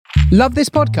Love this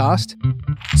podcast?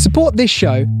 Support this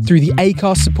show through the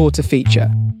Acast supporter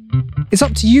feature. It's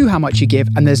up to you how much you give,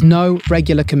 and there's no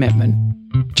regular commitment.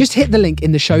 Just hit the link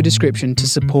in the show description to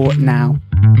support now.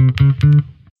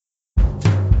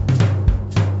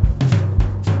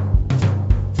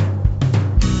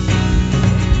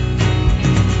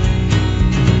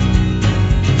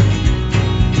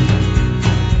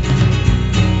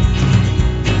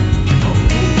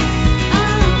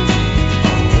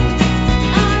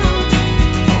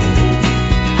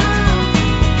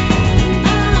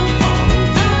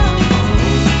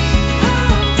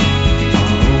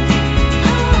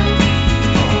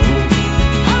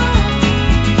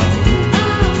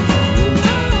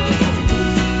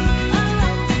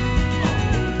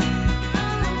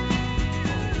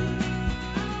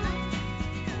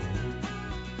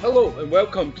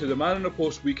 Welcome to the Man on the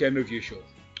Post Weekend Review Show.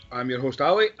 I'm your host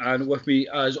Ali, and with me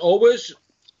as always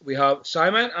we have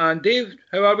Simon and Dave.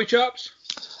 How are we, chaps?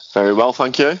 Very well,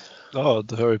 thank you. Oh,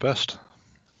 the very best.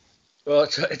 Well,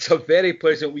 it's a very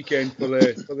pleasant weekend for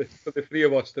the three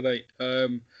of us tonight.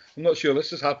 I'm not sure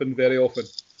this has happened very often.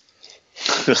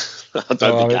 I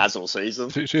don't think it has all season.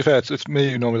 To be fair, it's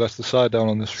me who normally lets the side down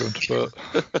on this front,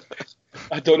 but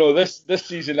I don't know. This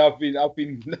season I've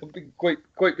been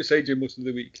quite beside you most of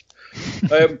the week.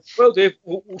 Well, Dave,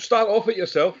 we'll start off at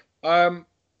yourself. A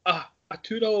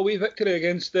 2-0 away victory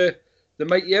against the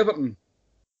mighty Everton.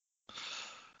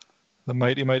 The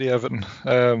mighty Everton.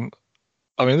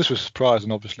 I mean, this was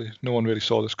surprising. Obviously, no one really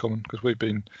saw this coming because we've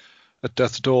been at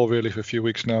death's door really for a few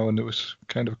weeks now, and it was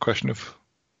kind of a question of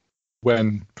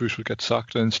when Bruce would get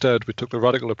sacked. And instead, we took the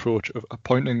radical approach of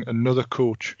appointing another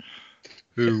coach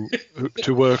who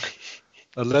to work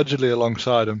allegedly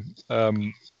alongside him.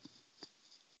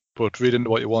 But read into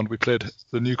what you want. We played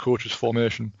the new coach's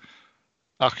formation,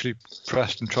 actually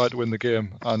pressed and tried to win the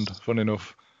game, and funny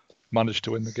enough, managed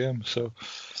to win the game. So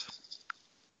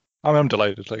I'm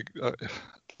delighted. Like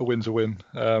a win's a win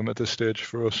at this stage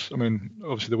for us. I mean,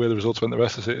 obviously the way the results went the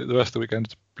rest of the weekend,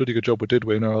 it's a pretty good job we did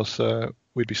win, or else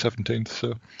we'd be 17th.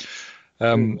 So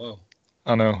wow.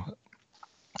 I know.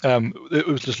 It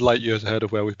was just light years ahead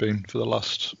of where we've been for the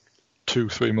last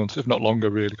 2-3 months, if not longer,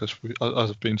 really, because as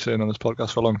I've been saying on this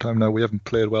podcast for a long time now, we haven't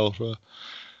played well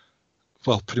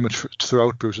pretty much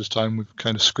throughout Bruce's time. We've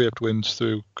kind of scraped wins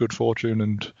through good fortune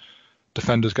and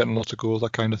defenders getting lots of goals,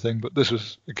 that kind of thing. But this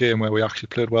was a game where we actually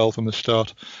played well from the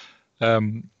start.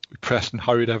 We pressed and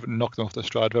harried Everton, knocked them off their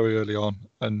stride very early on,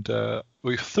 and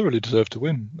we thoroughly deserved to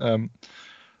win.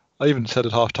 I even said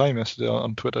at half time yesterday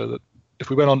on Twitter that if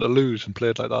we went on to lose and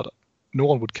played like that, no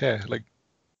one would care. Like,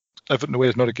 Everton away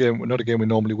is not a game we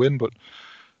normally win, but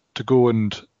to go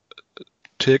and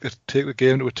take the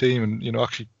game to a team and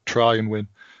actually try and win,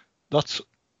 that's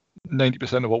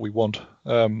 90% of what we want.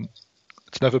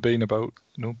 It's never been about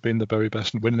being the very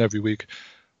best and winning every week,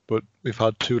 but we've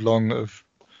had too long of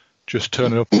just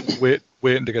turning up,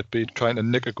 waiting to get beat, trying to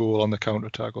nick a goal on the counter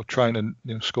attack, or trying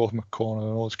to score from a corner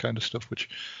and all this kind of stuff, which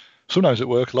sometimes it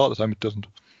works, a lot of the time it doesn't.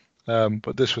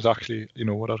 But this was actually,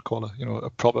 what I'd call a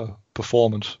proper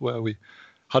performance where we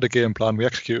had a game plan, we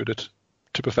executed it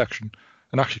to perfection,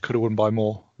 and actually could have won by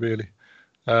more, really.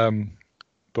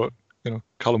 But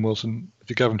Callum Wilson, if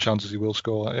you give him chances, he will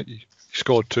score. He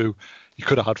scored 2. He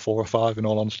could have had 4 or 5, in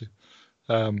all honesty.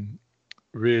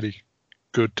 Really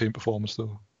good team performance,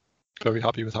 though. Very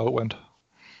happy with how it went.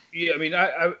 Yeah, I mean,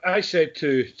 I said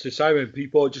to Simon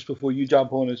people just before you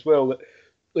jump on as well that,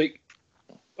 like,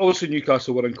 obviously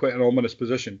Newcastle were in quite an ominous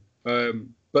position,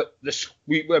 but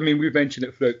we've mentioned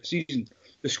it throughout the season.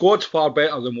 The squad's far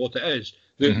better than what it is.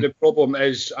 The problem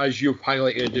is, as you've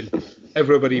highlighted, and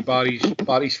everybody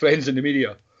Barry's friends in the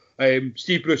media,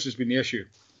 Steve Bruce has been the issue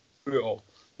through it all.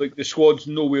 Like, the squad's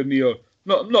nowhere near.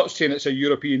 I'm not saying it's a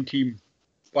European team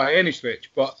by any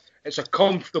stretch, but it's a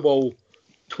comfortable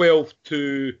 12th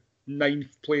to 9th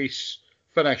place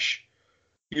finish.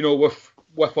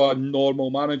 With a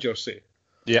normal manager, say.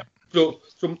 Yeah. So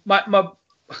my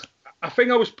I think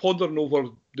I was pondering over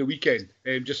the weekend,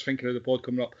 just thinking of the pod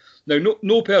coming up. Now,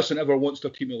 no person ever wants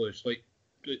their team to lose. Like,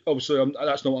 obviously,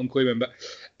 that's not what I'm claiming. But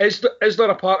is there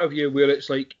a part of you where it's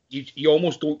like you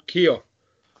almost don't care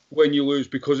when you lose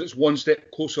because it's one step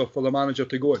closer for the manager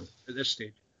to go in at this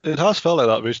stage? It has felt like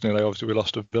that recently. Like, obviously, we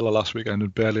lost to Villa last weekend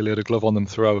and barely laid a glove on them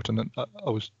throughout, and I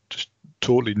was just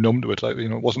totally numb to it. Like,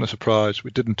 it wasn't a surprise. We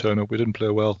didn't turn up. We didn't play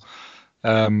well.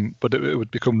 But it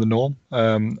would become the norm.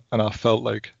 And I felt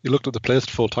like you looked at the players at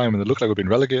full time and it looked like we'd been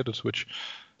relegated, which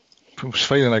was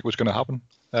feeling like it was going to happen.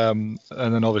 And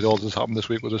then obviously all this happened this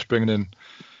week with us bringing in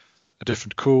a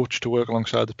different coach to work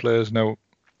alongside the players. Now,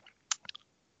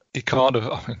 he can't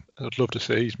have, I'd love to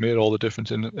say he's made all the difference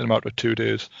in a matter of 2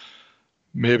 days.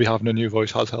 maybe having a new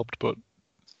voice has helped. But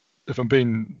if I'm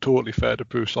being totally fair to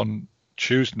Bruce, on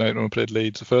Tuesday night when we played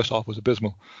Leeds, the first half was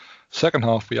abysmal. Second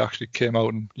half, we actually came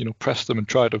out and pressed them and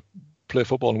tried to play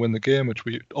football and win the game, which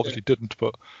we obviously didn't.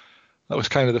 But that was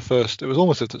kind of the first. It was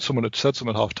almost as if someone had said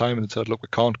something at half time and had said, "Look, we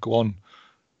can't go on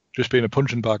just being a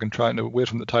punching bag and trying to wait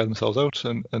for them to tire themselves out."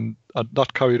 And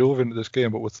that carried over into this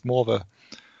game, but with more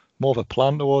of a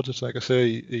plan towards it. Like I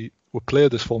say, we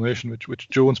played this formation which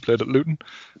Jones played at Luton,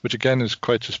 which again is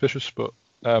quite suspicious. But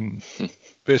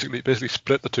basically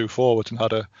split the two forwards and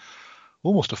had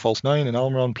almost a false nine in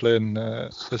Almiron playing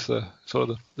as the sort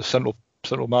of the central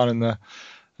man in there,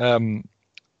 and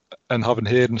having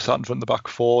Hayden sat in front of the back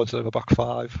four instead of a back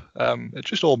five. It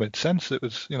just all made sense. It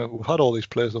was, we've had all these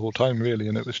players the whole time really,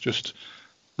 and it was just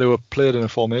they were played in a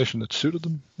formation that suited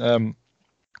them.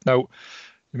 Now,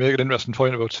 you make an interesting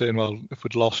point about saying, well, if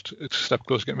we'd lost, it's a step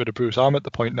closer to getting rid of Bruce. I'm at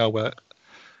the point now where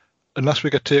unless we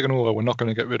get taken over, we're not going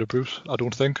to get rid of Bruce, I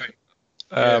don't think.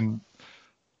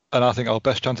 And I think our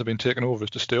best chance of being taken over is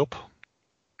to stay up.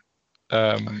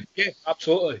 Yeah,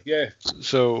 absolutely, yeah.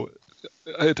 So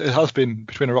it has been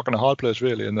between a rock and a hard place,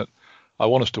 really, in that I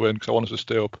want us to win because I want us to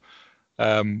stay up.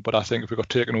 But I think if we got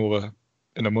taken over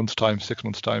in a month's time, 6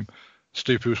 months' time,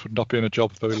 Steve Bruce would not be in a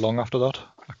job very long after that.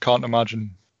 I can't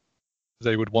imagine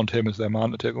they would want him as their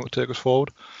man to take us forward.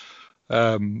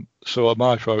 So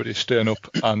my priority is staying up,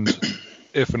 and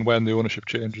if and when the ownership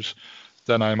changes,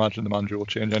 then I imagine the manager will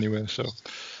change anyway. So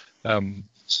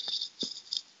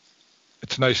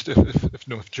it's nice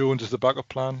if Jones is the backup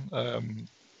plan.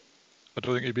 I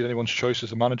don't think he'd be anyone's choice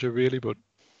as a manager really, but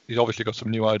he's obviously got some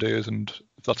new ideas, and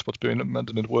if that's what's being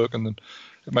implemented and working, then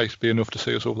it might be enough to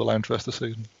see us over the line for the rest of the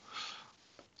season.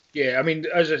 Yeah, I mean,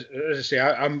 as I say,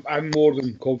 I'm more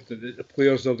than confident that the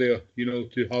players are there,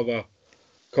 to have a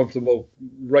comfortable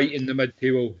right in the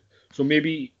mid-table. So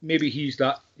maybe he's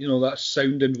that, that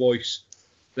sounding voice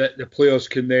that the players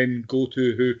can then go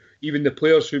to, who even the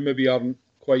players who maybe aren't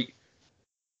quite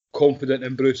confident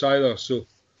in Bruce either. So,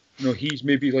 he's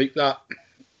maybe like that.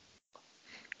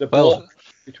 The block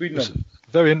between them.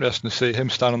 Very interesting to see him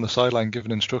stand on the sideline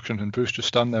giving instructions and Bruce just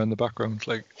stand there in the background.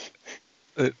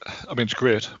 It's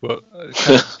great, but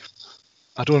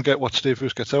I don't get what Steve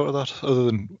Bruce gets out of that, other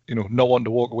than not wanting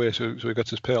to walk away so he gets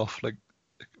his payoff. It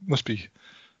must be.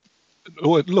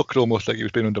 Oh, it looked almost like he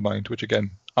was being undermined, which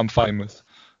again I'm fine with.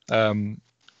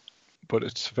 But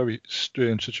it's a very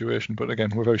strange situation. But again,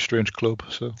 we're a very strange club,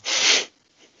 so.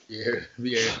 Yeah.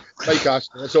 Mike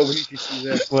Ashley, that's all we need to see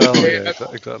there. Well, yeah,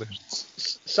 exactly.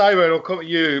 Simon, I'll come to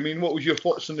you. I mean, what was your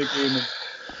thoughts on the game?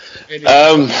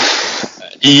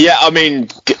 Yeah, I mean,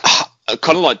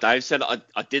 kind of like Dave said,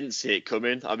 I didn't see it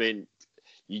coming. I mean,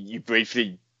 you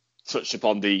briefly touched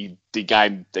upon the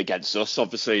game against us,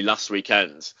 obviously, last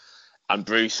weekend. And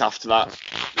Bruce, after that,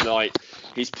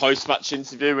 his post-match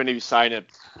interview, when he was saying,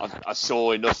 I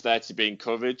saw enough there to be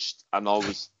encouraged. And I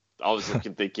was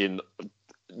thinking,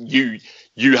 you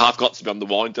have got to be on the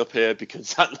wind-up here,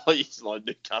 because that like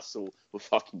Newcastle were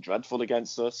fucking dreadful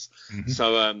against us. Mm-hmm.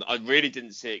 So I really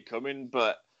didn't see it coming,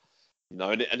 but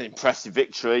an impressive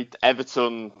victory.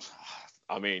 Everton,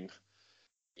 I mean,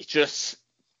 it just,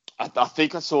 I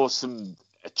think I saw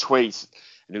a tweet,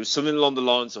 and it was something along the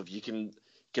lines of, you can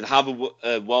have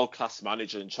a world-class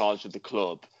manager in charge of the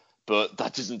club, but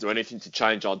that doesn't do anything to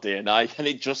change our DNA. And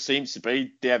it just seems to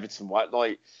be the Everton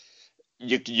way.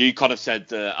 You kind of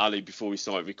said, Ali, before we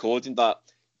started recording, that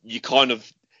you kind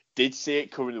of did see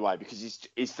it coming away, because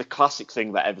it's the classic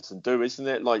thing that Everton do, isn't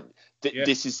it?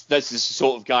 This is the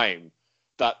sort of game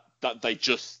that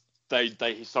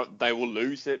they will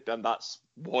lose it, and that's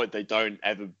why they don't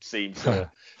ever seem to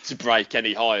break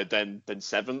any higher than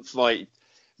seventh.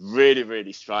 Really,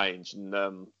 really strange. And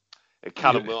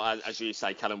Callum, as you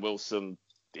say, Callum Wilson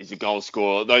is a goal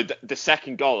scorer. Though the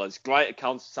second goal, as great a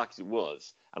counter-attack as it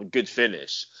was, and a good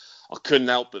finish, I couldn't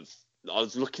help but I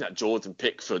was looking at Jordan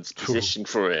Pickford's position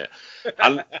for it,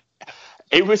 and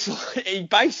it was he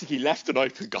basically left an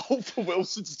open goal for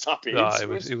Wilson to tap it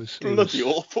into. It was bloody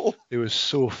awful. It was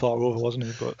so far over, wasn't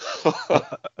he? But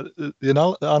they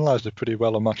analysed it pretty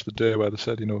well on Match of the Day, where they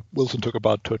said, Wilson took a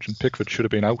bad touch and Pickford should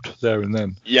have been out there and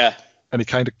then. Yeah. And he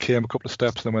kind of came a couple of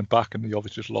steps and then went back, and he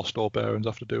obviously just lost all bearings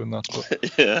after doing that.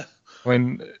 But yeah. I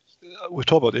mean, we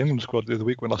talked about the England squad the other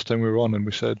week when last time we were on, and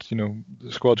we said,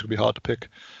 the squad's going to be hard to pick.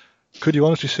 Could you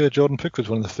honestly say Jordan Pickford's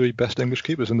one of the 3 best English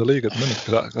keepers in the league at the minute?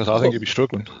 Because I think he'd be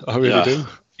struggling. I really do.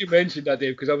 You mentioned that,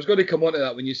 Dave, because I was going to come on to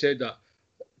that when you said that.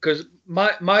 Because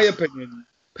my opinion,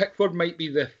 Pickford might be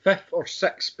the 5th or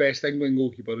 6th best England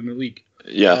goalkeeper in the league.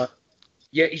 Yeah.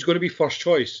 Yet he's going to be first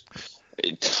choice.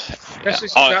 This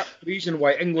is the reason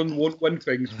why England won't win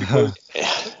things, because they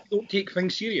don't take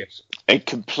things serious. It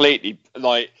completely,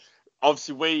 like,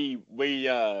 obviously we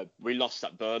lost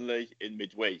at Burnley in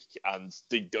midweek, and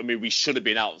we should have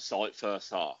been out of sight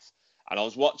first half. And I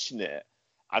was watching it,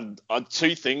 and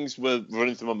two things were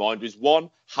running through my mind: was one,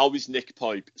 how is Nick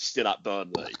Pope still at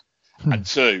Burnley, and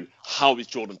two, how is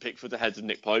Jordan Pickford ahead of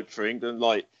Nick Pope for England?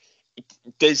 Like,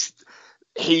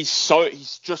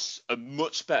 he's just a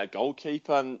much better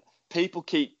goalkeeper, and people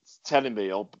keep telling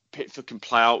me, oh, Pickford can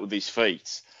play out with his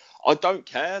feet. I don't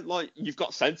care. Like, you've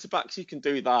got centre backs who can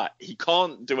do that. He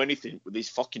can't do anything with his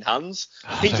fucking hands.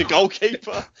 He's a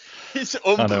goalkeeper. It's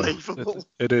unbelievable.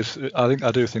 It is.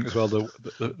 I do think as well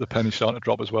the penny's starting to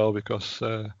drop as well, because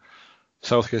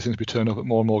Southgate seems to be turning up at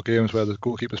more and more games where the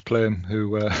goalkeeper's playing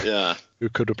who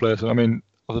could replace him. I mean,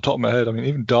 off the top of my head, I mean,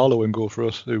 even Darlow in goal for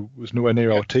us, who was nowhere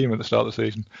near our team at the start of the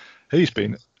season, he's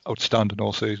been outstanding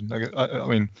all season. Like, I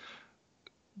mean,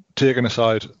 taking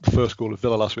aside the first goal of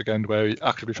Villa last weekend, where he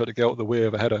actively tried to get out of the way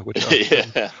of a header, which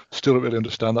I still don't really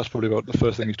understand. That's probably about the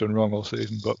first thing he's done wrong all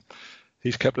season, but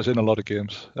he's kept us in a lot of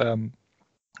games. But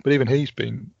even he's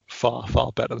been far,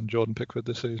 far better than Jordan Pickford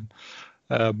this season.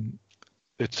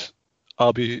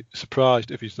 I'll be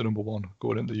surprised if he's the number one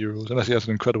going into the Euros, unless he has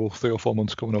an incredible 3 or 4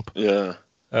 months coming up. Yeah.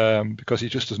 Because he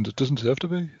just doesn't deserve to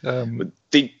be.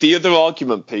 The other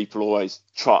argument people always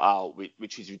trot out,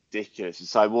 which is ridiculous, is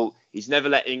say, well, he's never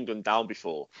let England down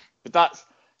before. But that's,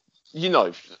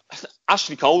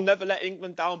 Ashley Cole never let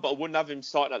England down, but I wouldn't have him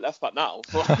starting at left back now.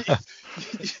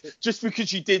 Just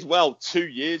because you did well 2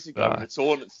 years ago in the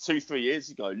tournament, 2-3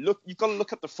 years ago. Look, you've got to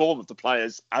look at the form of the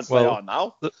players as they are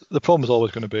now. The problem is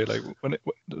always going to be, like,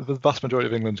 the vast majority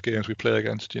of England's games we play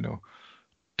against,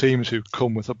 teams who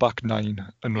come with a back nine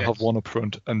and will have one up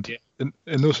front, and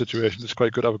in those situations it's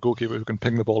quite good to have a goalkeeper who can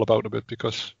ping the ball about a bit,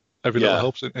 because every little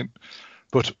helps.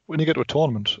 But when you get to a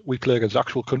tournament, we play against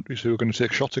actual countries who are going to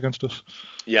take shots against us.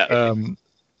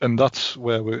 And that's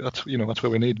where we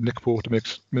need Nick Pope to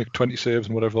make 20 saves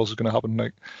and whatever else is going to happen.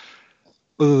 Like,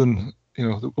 other than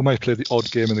we might play the odd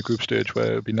game in the group stage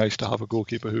where it'd be nice to have a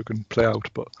goalkeeper who can play out,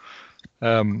 but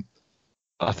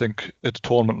I think at the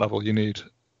tournament level you need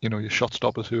your shot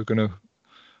stoppers who are going to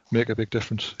make a big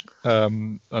difference.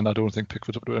 And I don't think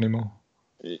Pickford's up to it anymore.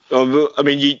 I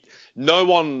mean, no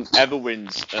one ever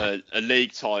wins a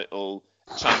league title,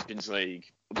 Champions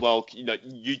League. Well,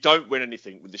 you don't win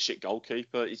anything with the shit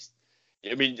goalkeeper.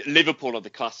 Liverpool are the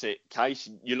classic case.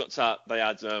 You looked at, they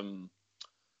had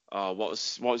what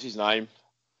was his name?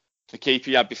 The keeper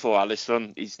you had before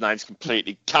Alisson. His name's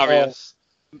completely Karius.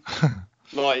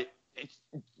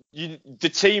 The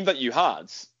team that you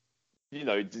had,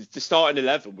 the starting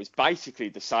 11 was basically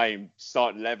the same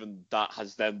starting 11 that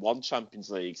has then won Champions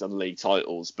Leagues and league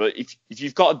titles. But if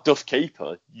you've got a duff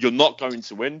keeper, you're not going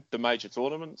to win the major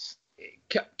tournaments.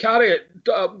 Karius,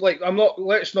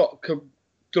 let's not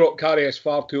drop Karius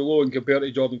far too low and compare to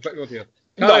Jordan Pickford here.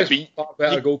 Karius is a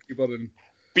better goalkeeper than.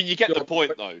 But you get the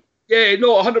point, though. Yeah,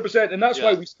 no, 100%, and that's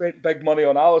why we spent big money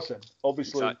on Alisson,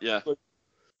 obviously. Exactly, yeah.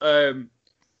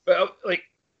 But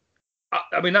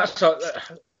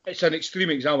it's an extreme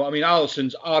example. I mean,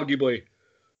 Alisson's arguably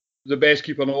the best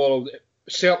keeper in the world,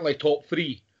 certainly top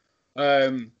 3.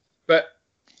 But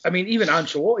I mean, even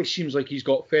Ancelotti seems like he's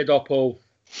got fed up of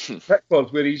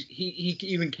Pickford, where he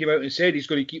even came out and said he's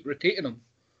going to keep rotating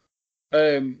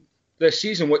him this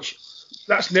season, which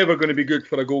that's never going to be good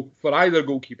for either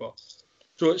goalkeeper.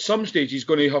 So at some stage he's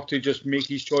going to have to just make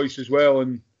his choice as well.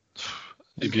 And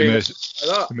you'd be amazed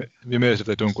if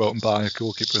they don't go out and buy a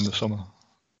goalkeeper in the summer.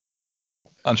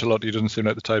 Ancelotti doesn't seem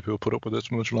like the type who will put up with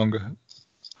it much longer.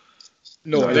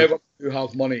 No, I never do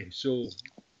have money, so.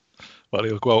 Well,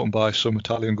 he'll go out and buy some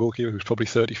Italian goalkeeper who's probably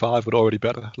 35 but already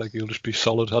better. Like, he'll just be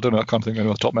solid. I don't know, I can't think of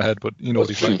anyone off the top of my head, but you know what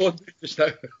he's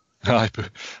like. Aye,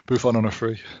 Buffon on a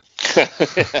free.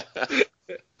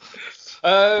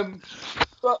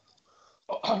 But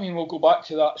I mean, we'll go back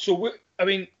to that. So,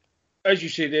 as you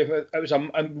say, Dave, it was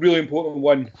a really important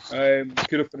one.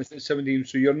 Could have finished at 17,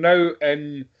 so you're now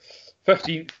in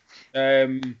 15th.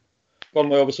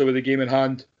 Burnley, obviously, with the game in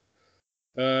hand.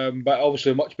 But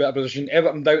obviously a much better position.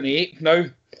 Everton down to 8th now.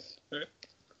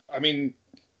 I mean,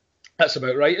 that's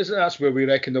about right, isn't it? That's where we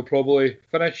reckon they'll probably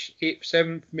finish 8th,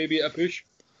 7th, maybe at a push.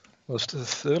 Well,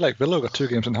 they're like Villa, got 2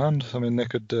 games in hand. I mean, they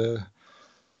could be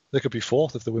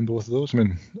 4th if they win both of those. I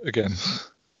mean, again,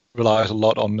 relies a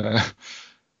lot on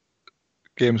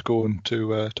games going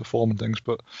to form and things.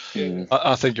 But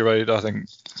I think you're right. I think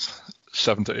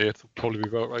 7th to 8th will probably be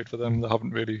about right for them. They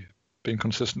haven't really been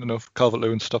consistent enough.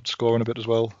 Calvert-Lewin stopped scoring a bit as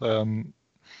well.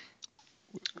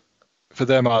 for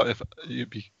them, if you'd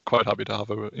be quite happy to have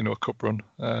a cup run,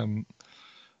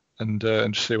 and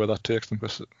just see where that takes them,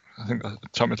 because I think the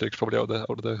Champions League's probably out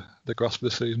of the grasp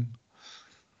this season.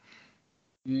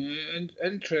 Yeah, and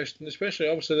interesting, especially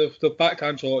obviously they've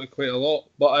backhand sorted quite a lot.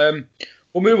 But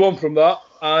we'll move on from that,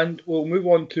 and we'll move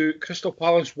on to Crystal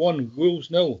Palace 1, Wolves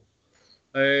 0.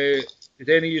 Did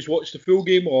any of you watch the full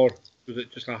game, or was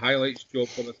it just a highlights job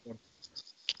for this one?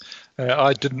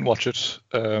 I didn't watch it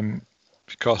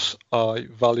because I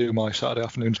value my Saturday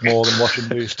afternoons more than watching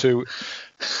these two.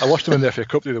 I watched them in the FA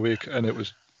Cup the other week, and it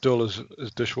was dull as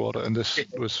dishwater, and this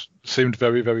seemed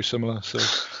very, very similar. So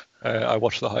I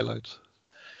watched the highlights.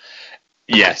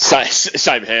 Yeah,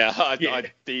 same here.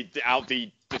 The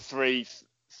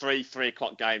 3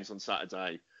 o'clock games on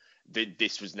Saturday,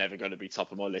 this was never going to be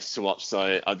top of my list to watch.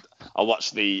 So I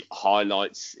watched the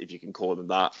highlights, if you can call them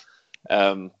that.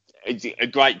 It's a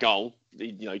great goal.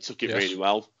 He took it really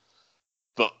well.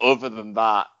 But other than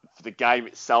that, for the game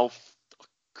itself, I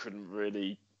couldn't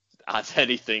really add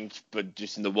anything. But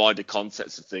just in the wider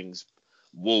context of things,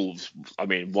 Wolves, I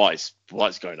mean, what is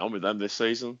going on with them this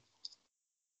season?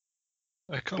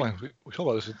 We talked about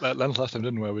this last time,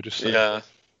 didn't we? We just said,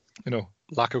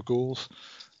 lack of goals.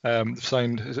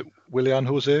 Signed, is it Willian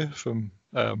Jose from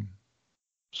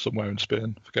somewhere in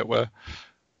Spain? Forget where.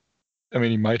 I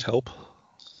mean, he might help.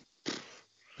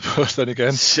 But then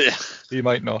again, he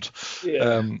might not.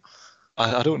 Yeah.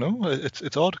 I don't know.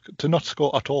 It's odd to not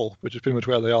score at all, which is pretty much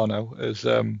where they are now. It's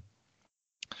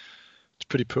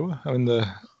pretty poor. I mean,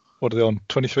 what are they on?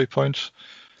 23 points.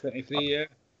 23, yeah.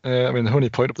 I mean, they're only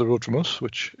a point up the road from us,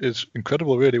 which is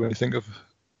incredible, really, when you think of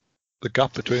the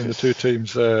gap between the two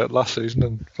teams last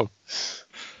season.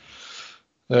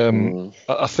 And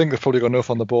I think they've probably got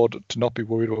enough on the board to not be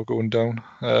worried about going down.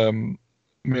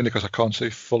 Mainly because I can't see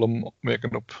Fulham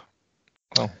making up.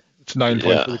 Well, it's 9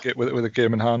 points with a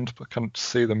game in hand, but I can't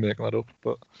see them making that up.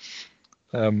 But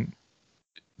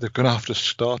they're going to have to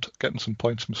start getting some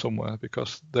points from somewhere,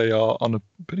 because they are on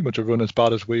pretty much a run as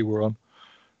bad as we were on.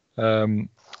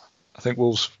 I think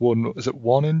Wolves won. Is it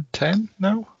 1 in 10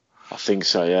 now? I think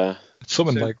so. Yeah. It's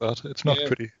something like that. It's not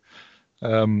pretty.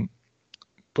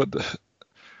 But I've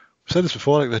said this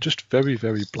before. Like, they're just very,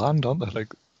 very bland, aren't they?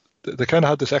 Like, they kind of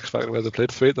had this X factor where they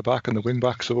played 3 at the back and the wing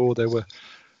backs, so they were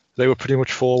pretty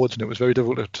much forwards, and it was very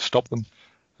difficult to stop them.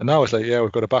 And now it's like,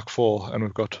 we've got a back 4, and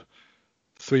we've got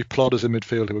 3 plodders in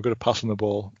midfield who are good at passing the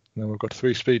ball, and then we've got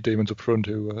 3 speed demons up front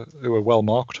who are well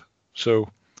marked. So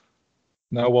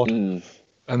now what? And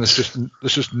there's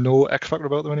just no X factor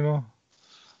about them anymore.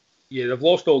 Yeah, they've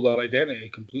lost all their identity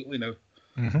completely now.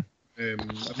 Mm-hmm. I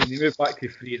mean, they moved back to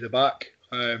 3 at the back,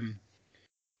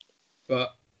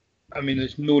 but I mean,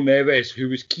 it's no Neves, who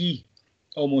was key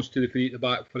almost to the 3 at the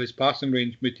back for his passing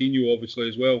range. Moutinho, obviously,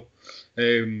 as well.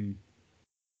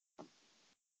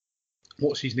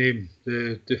 What's his name?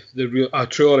 The real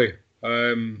Traore.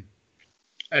 In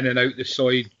and out the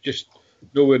side, just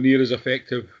nowhere near as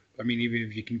effective. I mean, even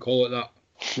if you can call it that.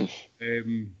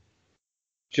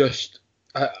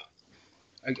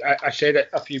 I said it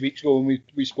a few weeks ago when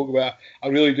we spoke about it. I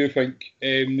really do think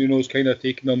Nuno's kind of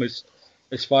taken them as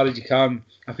far as he can.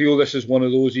 I feel this is one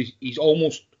of those. He's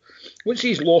almost, I wouldn't say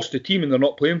he's lost the team and they're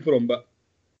not playing for him, but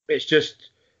it's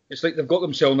like they've got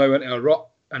themselves now into a rut,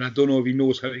 and I don't know if he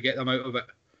knows how to get them out of it.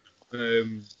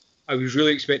 I was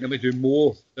really expecting him to do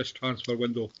more this transfer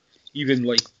window, even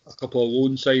like a couple of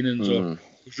loan signings. Or I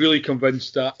was really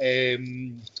convinced that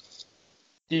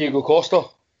Diego Costa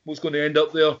was going to end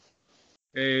up there.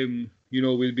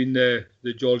 We've been the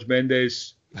George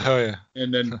Mendes, and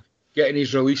then getting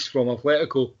his release from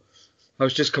Atletico. I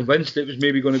was just convinced it was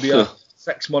maybe going to be a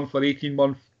 6-month or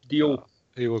 18-month deal.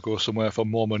 He will go somewhere for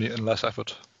more money and less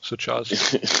effort, such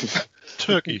as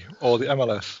Turkey or the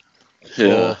MLS,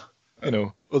 or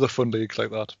other fun leagues like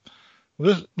that.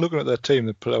 We're just looking at their team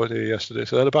they put out here yesterday.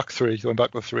 So they're the back 3, going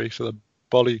back to 3. So they're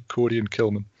Bolly, Cody, and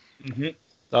Kilman. Mm-hmm.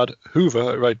 They had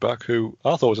Hoover at right back, who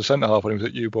I thought was a centre half when he was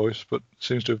at U Boys, but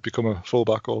seems to have become a full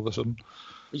back all of a sudden.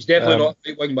 He's definitely not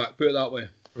a wing back, put it that way.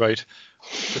 Right.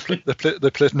 They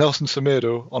played Nelson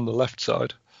Semedo on the left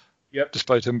side. Yep.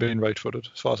 Despite him being right-footed,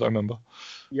 as far as I remember.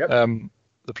 Yep.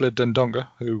 They played Dendonga,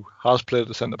 who has played at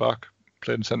the centre back,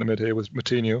 played in centre mid here with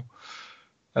Moutinho,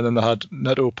 and then they had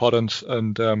Neto, Podence,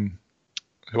 and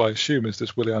who I assume is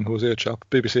this Willian Jose chap.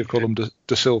 BBC have called him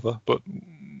De Silva, but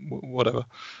whatever.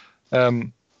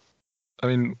 I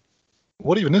mean,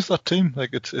 what even is that team? Like,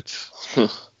 it's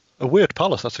a weird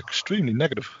Palace. That's extremely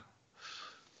negative.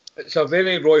 It's a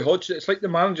very Roy Hodgson. It's like the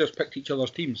managers picked each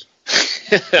other's teams.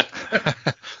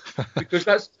 Because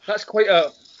that's quite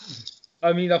a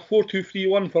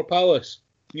 4-2-3-1 for Palace.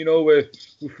 with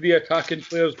 3 attacking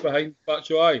players behind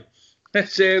Batshuayi.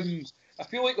 It's I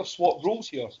feel like I've swapped roles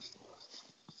here.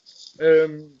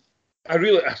 There's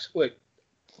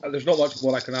not much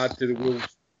more I can add to the Wolves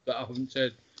that I haven't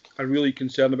said. I'm really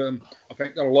concerned about them. I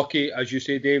think they're lucky, as you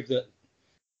say, Dave, that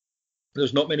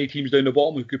there's not many teams down the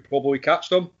bottom who could probably catch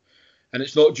them, and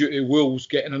it's not due to Wolves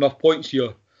getting enough points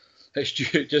here. It's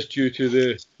just due to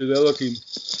the other team.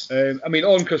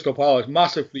 On Crystal Palace,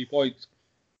 massive 3 points.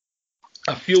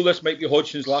 I feel this might be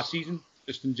Hodgson's last season,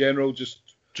 just in general, just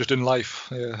in life.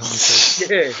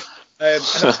 Yeah. And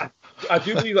I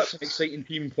do believe that's an exciting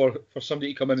team for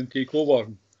somebody to come in and take over.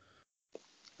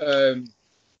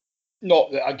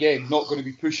 Not going to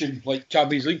be pushing like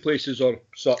Champions League places or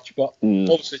such, but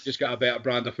obviously just got a better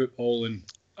brand of football. And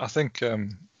I think the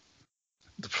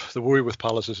worry with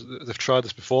Palace is they've tried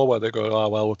this before, where they go, "Oh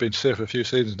well, we've been safe for a few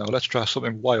seasons now. Let's try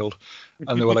something wild,"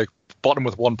 and they were like bottom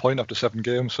with 1 point after 7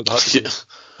 games, so they had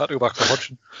to go back to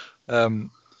Hodgson.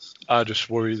 I just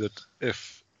worry that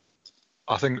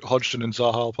I think Hodgson and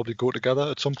Zaha will probably go together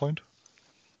at some point,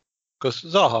 because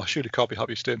Zaha surely can't be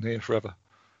happy staying here forever.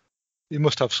 He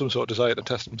must have some sort of desire to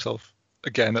test himself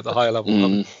again at the higher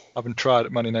level, having tried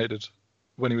at Man United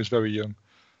when he was very young.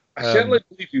 I certainly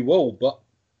believe he will, but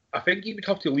I think he would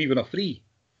have to leave on a free.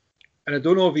 And I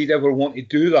don't know if he'd ever want to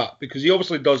do that, because he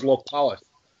obviously does love Palace.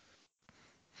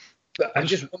 But I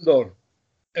just wonder,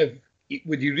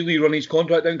 would he really run his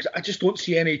contract down? Because I just don't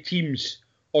see any teams,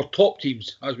 or top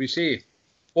teams, as we say,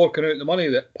 forking out the money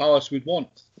that Palace would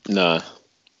want. No.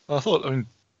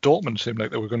 Dortmund seemed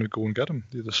like they were going to go and get him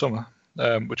the other summer,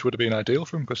 which would have been ideal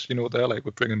for him, because you know what they're like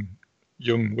with bringing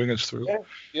young wingers through.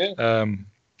 Yeah.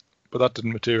 But that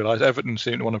didn't materialise. Everton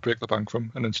seemed to want to break the bank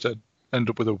from, and instead end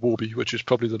up with a Iwobi, which is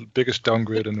probably the biggest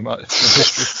downgrade in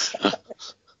history.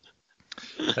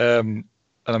 I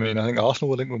think Arsenal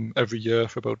will link them every year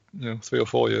for about 3 or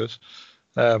 4 years.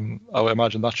 I would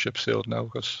imagine that ship sailed now,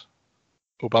 because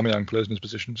Aubameyang plays in his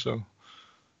position, so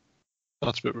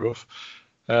that's a bit rough.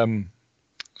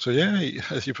 So yeah,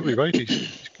 you're probably right.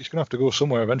 He's going to have to go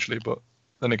somewhere eventually, but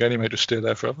then again, he might just stay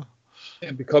there forever.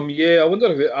 And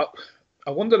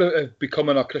I wonder if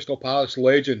becoming a Crystal Palace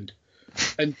legend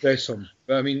interests him.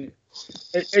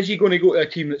 Is he going to go to a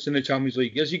team that's in the Champions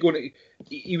League? Is he going to?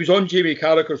 He was on Jamie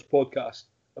Carragher's podcast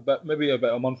maybe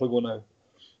about a month ago now,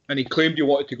 and he claimed he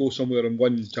wanted to go somewhere and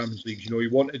win Champions League. He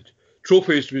wanted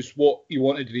trophies, was what he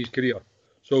wanted in his career.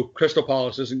 So Crystal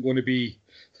Palace isn't going to be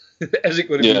be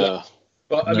that.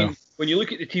 But when you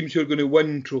look at the teams who are going to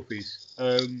win trophies,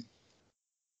 none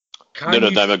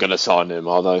of them are going to sign him,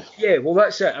 are they? Yeah, well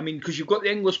that's it. Because you've got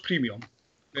the English premium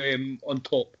on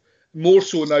top, more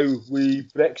so now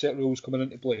with Brexit rules coming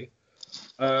into play.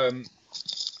 Does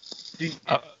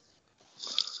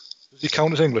he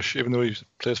count as English, even though he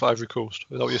plays for Ivory Coast?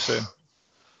 Is that what you're saying?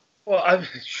 Well, I'm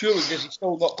sure because he's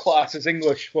still not classed as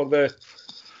English for the.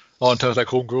 Oh, in terms of like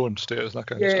homegrown status, that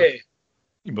kind of stuff.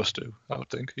 He must do, I would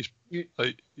think. He's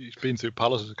been through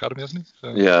Palace's academy, hasn't he?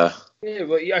 So. Yeah. Yeah,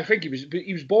 but I think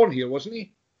he was born here, wasn't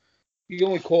he? He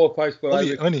only qualifies for.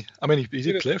 He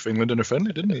did play for England in a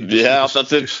friendly, didn't he? I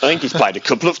think he's played a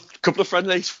couple of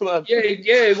friendlies for them. Yeah,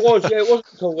 it was. Yeah, it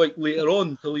wasn't until later on,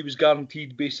 until he was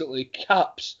guaranteed basically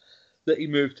caps, that he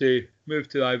moved to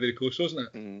Ivory Coast, wasn't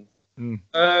it?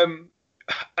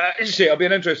 As you say, it'll be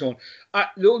an interesting one.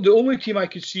 The only team I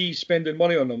could see spending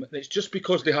money on them, and it's just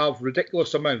because they have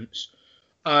ridiculous amounts,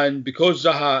 and because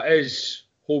Zaha is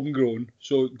homegrown,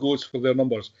 so it goes for their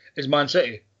numbers, is Man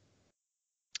City.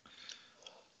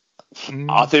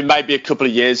 I think maybe a couple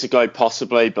of years ago,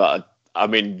 possibly, but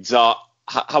Zaha,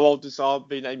 how old has Zaha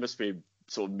been? He must be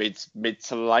sort of mid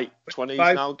to late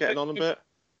 20s now, getting on a bit.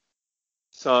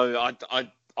 So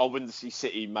I wouldn't see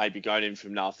City maybe going in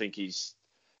from now. I think he's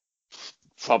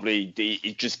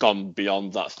just gone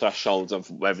beyond that threshold of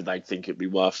whether they think it'd be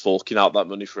worth forking out that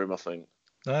money for him, I think.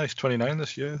 No, he's 29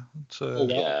 this year.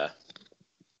 Yeah.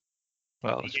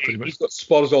 Well, it's pretty much. He's got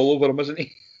Spurs all over him, hasn't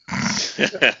he?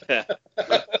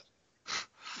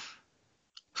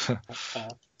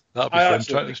 That'd be fun.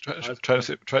 Trying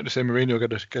to say Mourinho,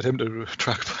 get him to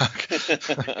track back.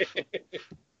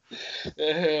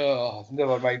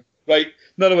 Never mind. Right,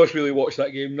 none of us really watched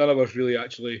that game. None of us really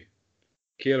actually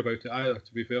care about it either,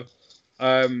 to be fair.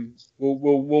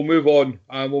 We'll move on,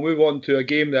 and we'll move on to a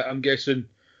game that I'm guessing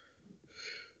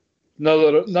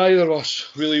neither of us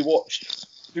really watched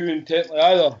too intently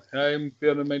either.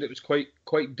 Bearing in mind it was quite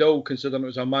dull, considering it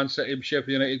was a Man City Sheffield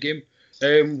United game.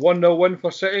 1-0 win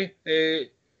for City.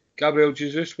 Gabriel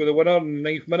Jesus with a winner in the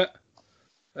 9th minute.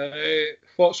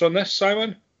 Thoughts on this,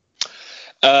 Simon?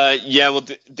 Well,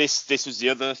 this was the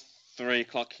other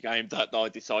 3:00 game that I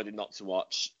decided not to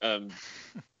watch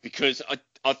because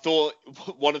I thought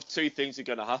one of two things are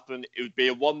going to happen. It would be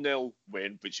a 1-0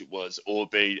 win, which it was, or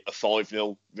be a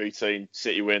 5-0 routine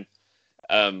City win.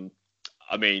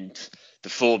 I mean, the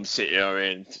form City are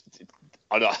in.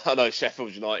 I know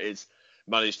Sheffield United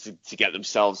managed to get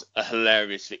themselves a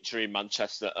hilarious victory in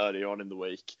Manchester earlier on in the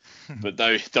week, but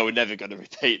they were never going to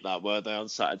repeat that, were they, on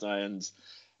Saturday? And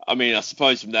I mean, I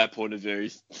suppose from their point of view,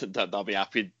 that they'll be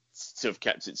happy to have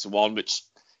kept it to 1, which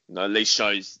at least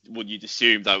shows what you'd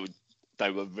assume they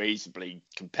were reasonably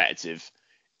competitive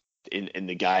in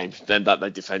the game. Then that they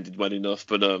defended well enough,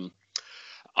 but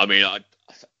I mean, I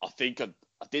think I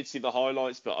did see the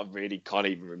highlights, but I really can't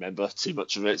even remember too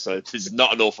much of it. So there's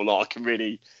not an awful lot I can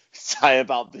really say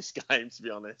about this game, to be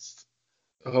honest.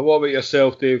 What about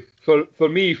yourself, Dave? For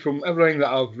me, from everything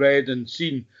that I've read and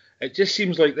seen, it just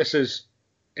seems like this is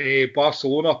a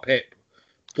Barcelona Pep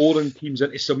boring teams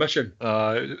into submission.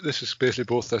 This is basically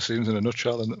both their seasons in a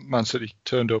nutshell. And Man City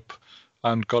turned up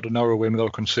and got a narrow win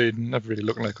without conceding, never really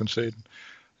looking like conceding.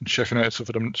 And Sheffield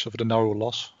United suffered a narrow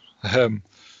loss.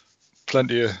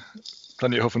 Plenty of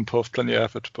huff and puff, plenty of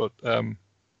effort, but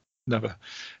never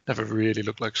really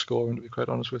looked like scoring, to be quite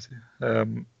honest with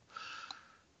you.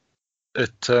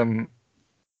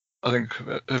 I think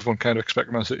everyone kind of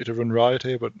expected Man City to run riot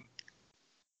here, but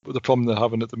the problem they're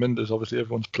having at the minute is obviously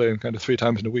everyone's playing kind of 3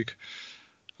 times in a week.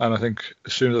 And I think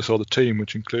as soon as I saw the team,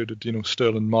 which included,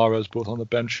 Sterling and Mahrez both on the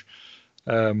bench,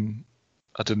 I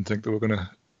didn't think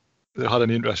they had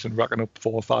any interest in racking up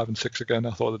 4, 5 and 6 again.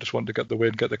 I thought they just wanted to get the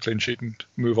win, get the clean sheet and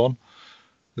move on.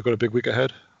 They've got a big week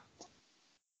ahead.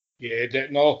 Yeah,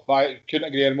 no, I couldn't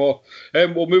agree anymore.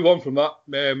 We'll move on from that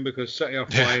because City are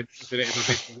flying.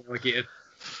 Relegated.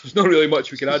 There's not really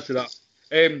much we can add to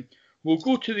that. We'll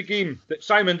go to the game that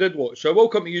Simon did watch. So I will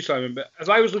come to you, Simon, but as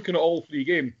I was looking at all 3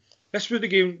 games, this would have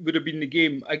been the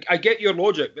game. I get your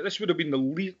logic, but this would have been the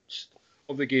least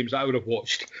of the games that I would have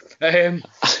watched.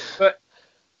 But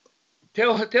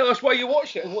tell us why you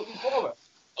watched it and what you thought of it.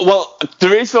 Well, the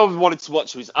reason I wanted to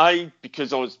watch it was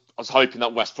because I was hoping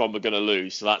that West Brom were going to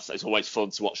lose, so it's always fun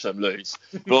to watch them lose.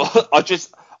 But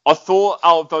I thought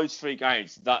out of those 3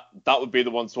 games that would be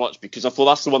the one to watch because I thought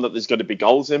that's the one that there's going to be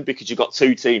goals in because you've got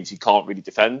 2 teams who can't really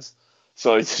defend,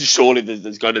 so surely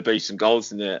there's going to be some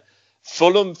goals in there.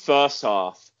 Fulham first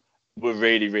half were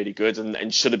really, really good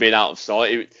and should have been out of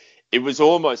sight. It was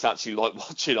almost actually like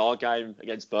watching our game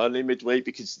against Burnley midweek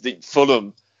because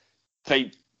Fulham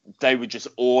they were just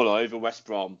all over West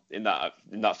Brom in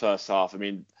that first half. I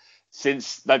mean,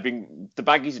 since the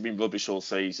Baggies have been rubbish all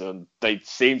season, they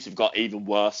seem to have got even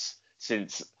worse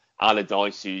since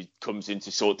Allardyce, who comes in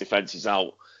to sort defences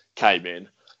out, came in.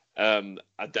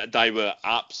 They were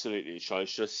absolutely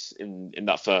atrocious in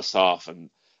that first half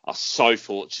and are so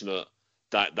fortunate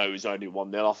that there was only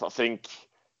 1-0.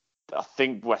 I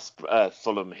think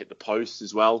Fulham hit the post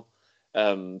as well.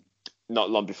 Not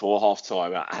long before half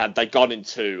time. Had they gone in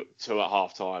 2 at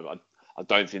half time, I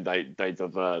don't think they'd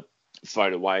have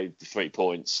thrown away the 3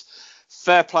 points.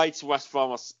 Fair play to West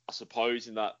Brom, I suppose,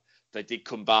 in that they did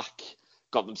come back,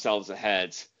 got themselves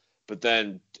ahead, but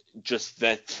then just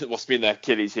what's been their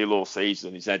Achilles heel all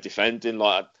season is their defending.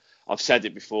 Like I've said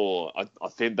it before, I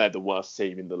think they're the worst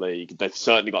team in the league. They've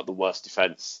certainly got the worst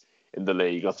defence in the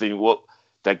league. I think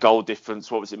their goal difference,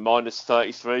 what was it,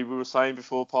 -33 we were saying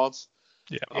before, Pods?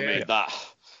 Yeah, I mean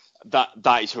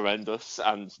that is horrendous,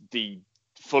 and the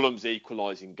Fulham's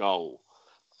equalising goal.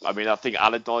 I mean, I think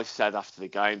Allardyce said after the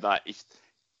game that if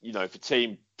a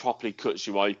team properly cuts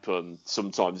you open,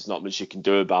 sometimes there's not much you can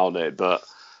do about it. But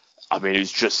I mean, it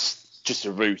was just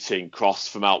a routine cross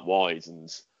from out wide,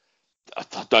 and I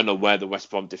don't know where the West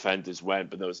Brom defenders went,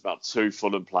 but there was about 2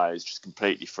 Fulham players just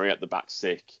completely free at the back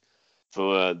stick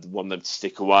for one of them to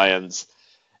stick away. And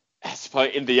I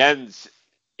suppose in the end,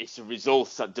 it's a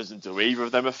result that doesn't do either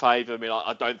of them a favour. I mean,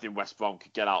 I don't think West Brom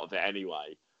could get out of it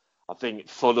anyway. I think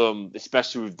Fulham,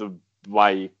 especially with the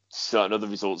way certain other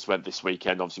results went this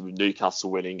weekend, obviously with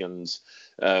Newcastle winning and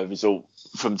result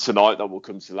from tonight that we'll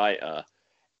come to later,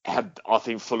 I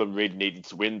think Fulham really needed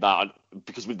to win that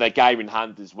because with their game in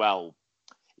hand as well,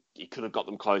 it could have got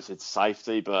them closer to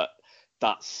safety, but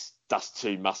that's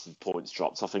 2 massive points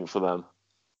dropped, I think, for them.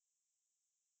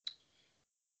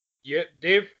 Yeah,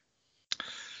 Dave?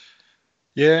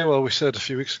 Yeah, well, we said a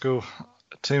few weeks ago,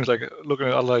 it seems like looking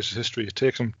at Allardyce's history, it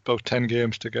takes him about 10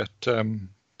 games to get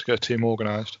a team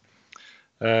organised,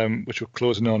 which we're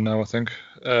closing on now, I think.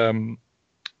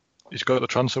 He's got the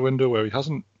transfer window where he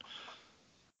hasn't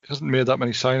made that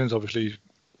many signings. Obviously, he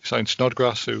signed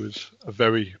Snodgrass, who is a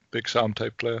very big Sam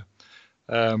type player.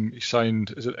 He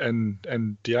signed, is it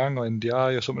Ndiang or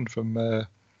Ndiaye or something from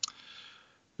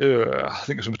I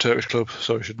think it's from a Turkish club,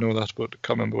 so I should know that, but I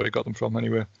can't remember where he got them from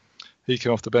anyway. He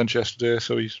came off the bench yesterday,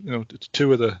 so he's, it's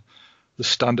two of the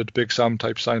standard Big Sam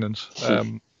type signings.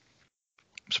 I'm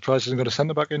surprised he hasn't got a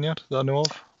centre back in yet that I know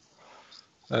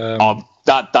of.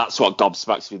 That's what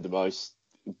gobsmacks me the most,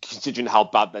 considering how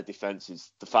bad their defence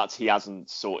is. The fact he hasn't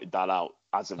sorted that out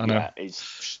as of yet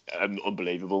is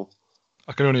unbelievable.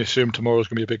 I can only assume tomorrow's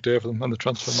going to be a big day for them on the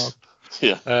transfer market.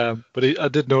 Yeah. But I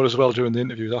did notice as well during the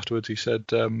interviews afterwards, he said,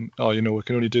 we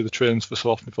can only do the trains for so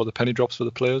often before the penny drops for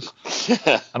the players.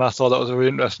 And I thought that was a very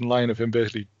interesting line of him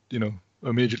basically,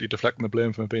 immediately deflecting the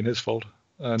blame from it being his fault.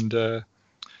 And it's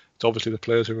obviously the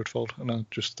players who are at fault. And I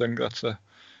just think that's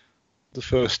the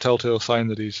first telltale sign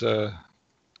that he's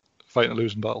fighting a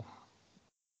losing battle.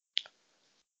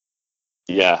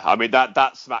 Yeah, I mean,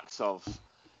 that smacks of,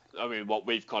 what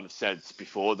we've kind of said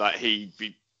before, that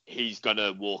he's going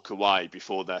to walk away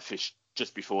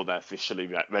just before they're officially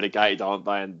relegated, aren't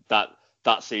they? And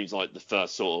that seems like the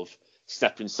first sort of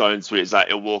stepping stone to it, is that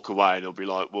he'll walk away and he'll be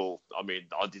like, well,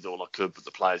 I did all I could, but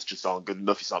the players just aren't good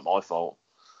enough. It's not my fault.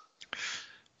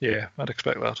 Yeah, I'd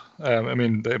expect that.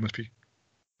 They must be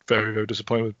very, very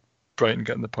disappointed with Brighton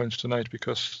getting the points tonight,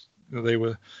 because they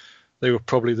were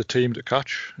probably the team to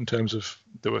catch in terms of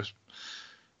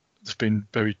it's been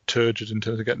very turgid in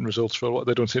terms of getting results for a while.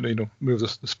 They don't seem to move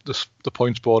the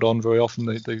points board on very often.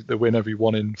 They win every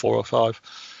 1 in 4 or 5.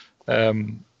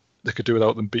 They could do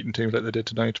without them beating teams like they did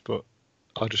tonight, but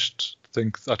I just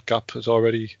think that gap is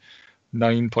already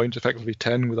 9 points, effectively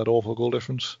 10, with that awful goal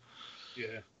difference.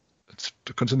 Yeah. It's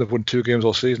considering they've won 2 games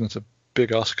all season. It's a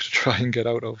big ask to try and get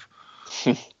out of.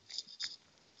 Yeah,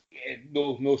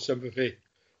 no sympathy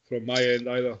from my end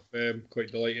either.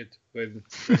 Quite delighted when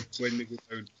they go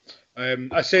down.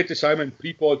 I said to Simon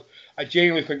pre-pod, I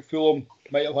genuinely think Fulham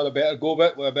might have had a better go of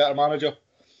it with a better manager.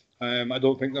 I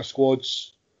don't think their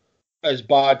squad's as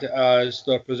bad as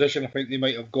their position. I think they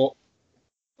might have got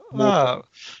more.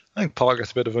 I think Park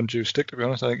gets a bit of undue stick, to be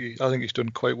honest. I think he's done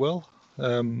quite well,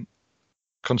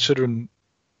 considering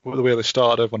the way they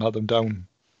started. Everyone had them down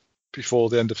before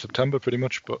the end of September, pretty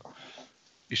much, but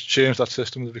he's changed that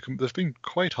system. They've been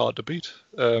quite hard to beat.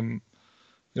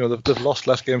 They've lost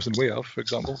less games than we have, for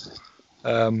example.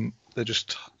 They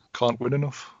just can't win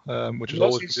enough, which is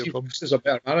always a problem. This is a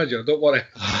better manager, don't worry.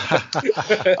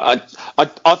 I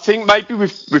think maybe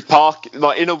with Park,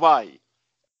 like, in a way,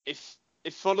 if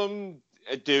Fulham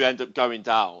do end up going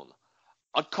down,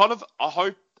 I'd hope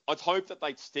that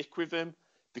they'd stick with him,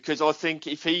 because I think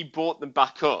if he brought them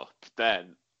back up,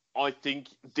 then I think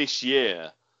this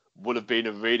year would have been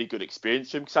a really good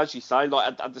experience for him. Because as you say,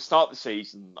 like at the start of the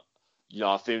season,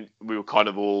 I think we were kind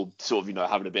of all sort of,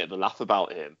 having a bit of a laugh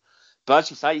about him. But as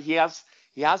you say, he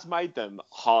has made them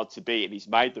hard to beat, and he's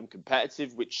made them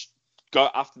competitive, which go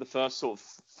after the first sort of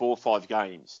 4 or 5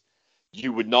 games,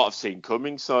 you would not have seen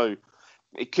coming. So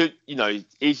it could,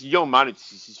 he's a young manager,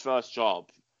 it's his first job.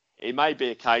 It may be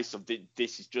a case of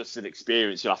this is just an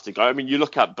experience you'll have to go. I mean, you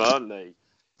look at Burnley,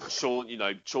 Sean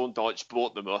Dyche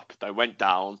brought them up, they went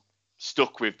down,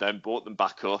 stuck with them, brought them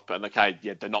back up, and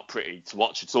they're not pretty to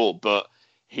watch at all, but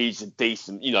he's a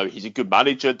decent, he's a good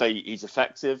manager, he's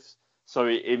effective. So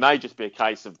it may just be a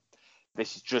case of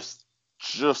this is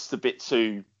just a bit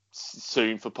too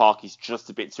soon for Park. He's just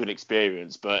a bit too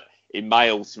inexperienced, but it may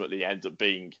ultimately end up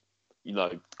being,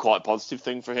 quite a positive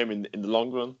thing for him in the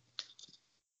long run.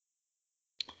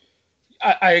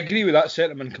 I agree with that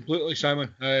sentiment completely,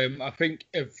 Simon. I think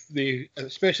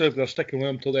especially if they're sticking with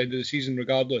him till the end of the season,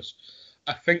 regardless,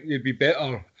 I think they'd be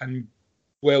better and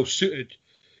well suited,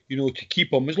 to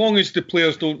keep him, as long as the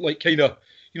players don't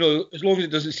as long as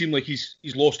it doesn't seem like he's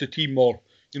lost a team, or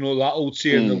that old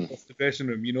saying off the dressing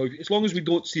room. As long as we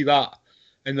don't see that,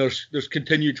 and there's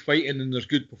continued fighting and there's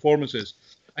good performances,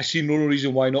 I see no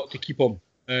reason why not to keep him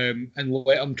and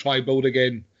let him try build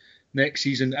again next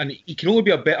season. And he can only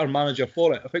be a better manager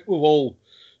for it. I think we've all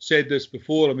said this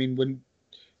before. I mean, when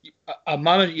a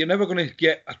manager, you're never going to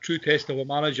get a true test of a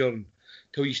manager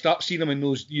until you start seeing him in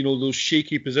those those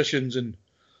shaky positions and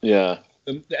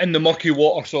in the murky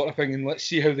water sort of thing, and let's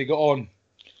see how they get on.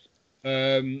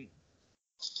 I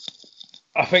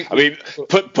think. I mean,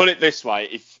 put it this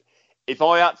way: if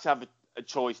I had to have a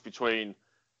choice between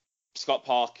Scott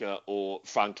Parker or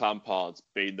Frank Lampard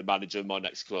being the manager of my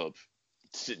next club,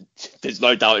 there's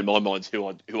no doubt in my mind who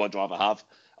I'd rather have.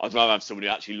 I'd rather have someone who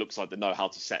actually looks like they know how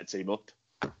to set a team up.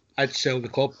 I'd sell the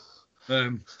club.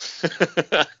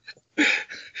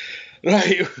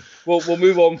 Right, well, we'll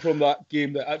move on from that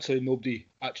game that actually nobody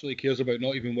actually cares about,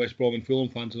 not even West Brom and Fulham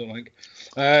fans, I don't think.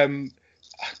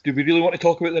 Do we really want to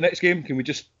talk about the next game? Can we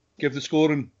just give the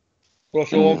score and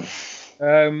brush on?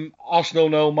 Arsenal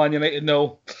 0, Man United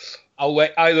 0. I'll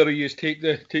let either of you take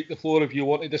the floor if you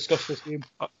want to discuss this game.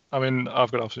 I mean,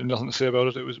 I've got absolutely nothing to say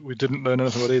about it. We didn't learn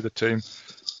anything about either team.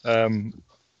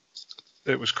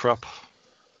 It was crap.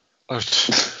 It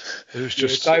was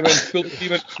just. I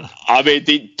mean,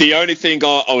 the only thing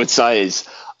I would say is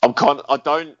I'm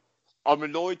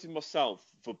annoyed with myself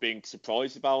for being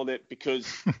surprised about it,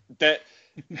 because I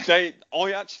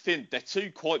actually think they're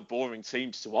two quite boring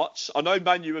teams to watch. I know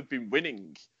Man U have been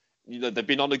winning. They've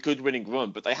been on a good winning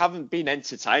run, but they haven't been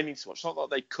entertaining to watch. It's not like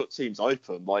they cut teams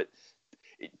open. Like,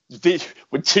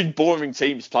 when two boring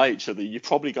teams play each other, you're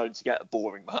probably going to get a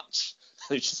boring match.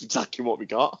 Which is exactly what we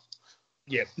got.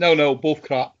 Yeah, no, both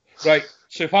crap. Right,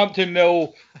 Southampton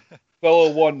 0,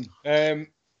 Villa 1.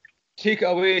 Take it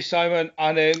away, Simon,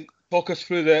 and then talk us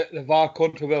through the VAR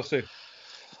controversy.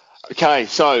 Okay,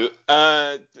 so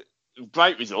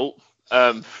great result.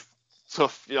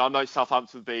 Tough. I know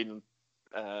Southampton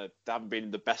they haven't been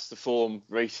in the best of form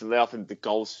recently. I think the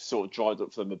goals sort of dried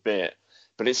up for them a bit,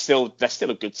 but they're still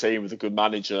a good team with a good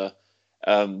manager.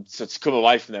 So to come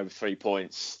away from there with 3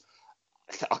 points,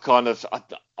 I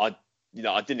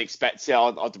didn't expect it.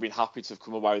 I'd have been happy to have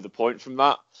come away with a point from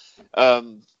that.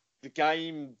 The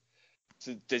game,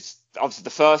 obviously the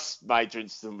first major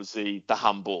incident was the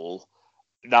handball.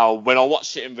 Now, when I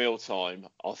watched it in real time,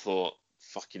 I thought,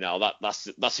 fucking hell,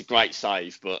 that's a great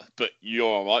save, but you're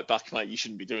all right back, mate. You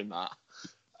shouldn't be doing that.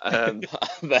 And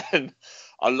then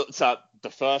I looked at the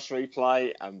first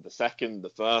replay and the second, the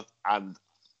third, and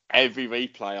every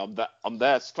replay, I'm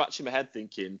there scratching my head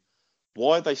thinking,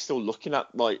 why are they still looking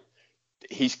at, like,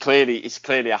 it's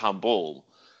clearly a handball.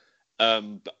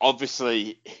 But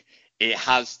obviously, it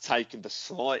has taken the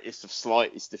slightest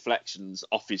deflections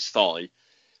off his thigh,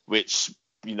 which,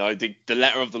 the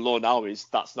letter of the law now is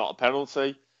that's not a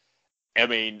penalty. I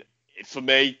mean, for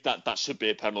me, that should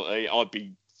be a penalty. I'd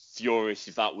be furious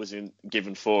if that wasn't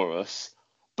given for us.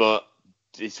 But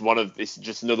it's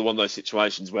just another one of those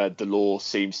situations where the law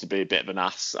seems to be a bit of an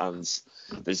ass, and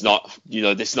there's not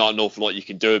an awful lot you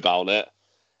can do about it.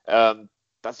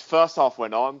 That's the first half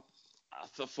went on. I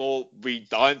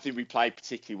don't think we played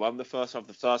particularly well in the first half.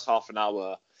 The first half an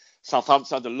hour,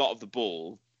 Southampton had a lot of the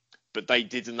ball, but they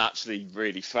didn't actually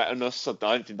really threaten us. So I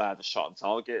don't think they had a shot on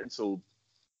target until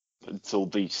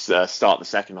the start of the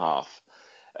second half.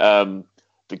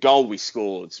 The goal we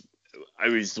scored, it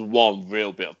was the one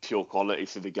real bit of pure quality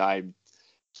for the game.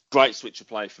 Great switch of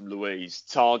play from Luiz.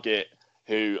 Target,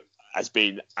 who has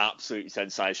been absolutely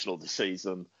sensational this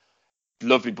season.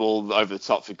 Lovely ball over the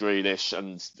top for Grealish,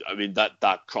 and I mean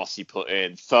that cross he put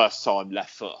in, first time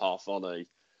left foot half volley,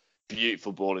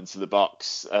 beautiful ball into the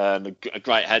box, and a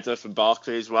great header from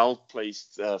Barkley as well.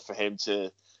 Pleased for him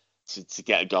to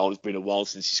get a goal. It's been a while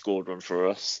since he scored one for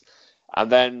us,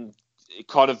 and then it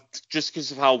kind of just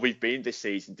because of how we've been this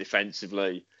season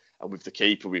defensively and with the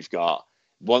keeper we've got.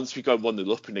 Once we go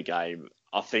 1-0 up in the game,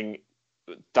 I think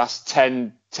that's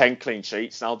 10 clean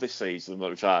sheets now this season that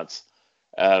we've had.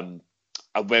 And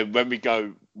when we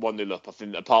go 1-0 up, I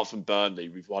think apart from Burnley,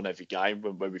 we've won every game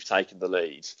when we've taken the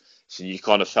lead. So you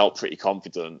kind of felt pretty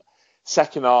confident.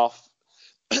 Second half,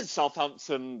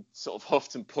 Southampton sort of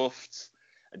huffed and puffed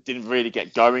and didn't really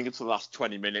get going until the last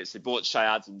 20 minutes. They brought Shea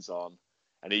Adams on,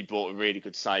 and he brought a really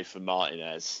good save for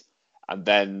Martinez. And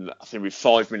then I think with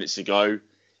 5 minutes to go,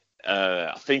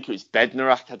 I think it was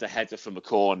Bednarek had a header from a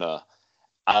corner,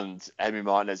 and Emi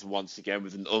Martinez once again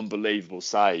with an unbelievable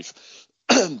save.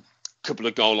 Couple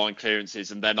of goal line clearances,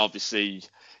 and then obviously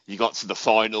you got to the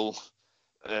final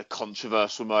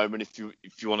controversial moment, if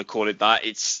you want to call it that.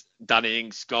 It's Danny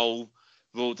Ings' goal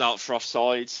ruled out for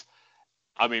offside.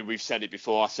 I mean, we've said it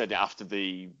before. I said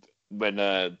it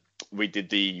when we did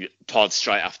the pod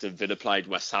straight after Villa played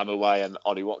West Ham away, and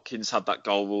Ollie Watkins had that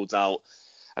goal ruled out,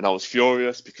 and I was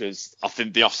furious because I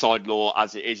think the offside law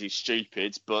as it is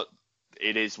stupid, but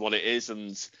it is what it is,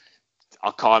 and I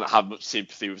can't have much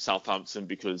sympathy with Southampton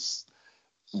because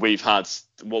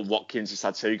Watkins has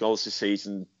had 2 goals this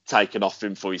season taken off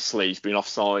him for his sleeve being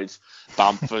offside.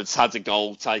 Bamford's had a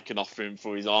goal taken off him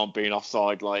for his arm being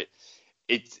offside. Like,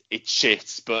 it's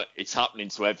shit, but it's happening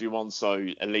to everyone. So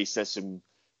at least there's some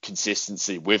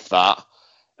consistency with that.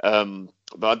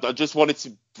 But I just wanted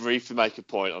to briefly make a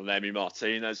point on Emi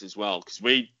Martinez as well, because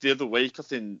the other week, I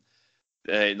think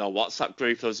in our WhatsApp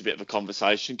group, there was a bit of a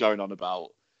conversation going on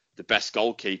about the best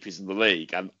goalkeepers in the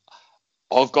league, and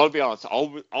I've got to be honest,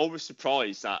 I was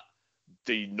surprised at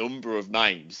the number of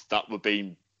names that were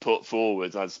being put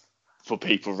forward as for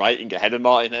people rating ahead of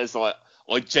Martinez. Like,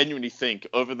 I genuinely think,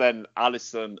 other than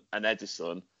Alisson and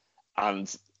Edison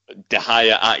and De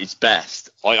Gea at his best,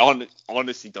 I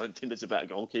honestly don't think there's a better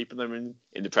goalkeeper than him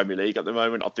in the Premier League at the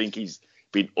moment. I think he's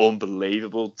been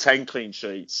unbelievable. 10 clean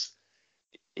sheets.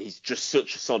 He's just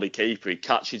such a solid keeper. He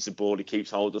catches the ball. He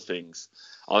keeps hold of things.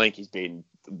 I think he's been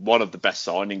one of the best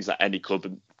signings that any club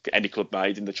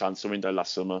made in the transfer window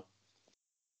last summer.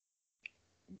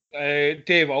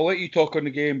 Dave, I'll let you talk on the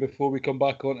game before we come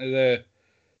back onto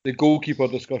the goalkeeper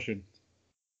discussion.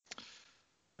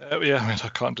 Yeah, I mean, I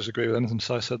can't disagree with anything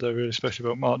Si said there, really, especially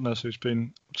about Martinez, who's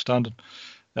been outstanding.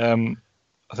 I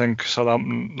think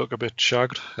Southampton look a bit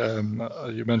shagged.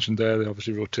 You mentioned there, they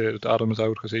obviously rotated Adams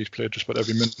out because he's played just about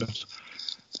every minute.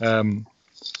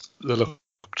 They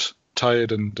looked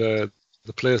tired, and the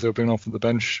players they were bringing on from the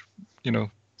bench,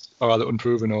 are either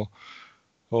unproven or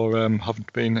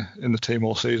haven't been in the team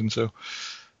all season. So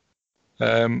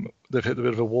they've hit a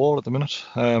bit of a wall at the minute.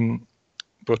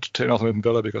 But take nothing away from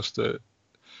Villa, because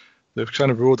they've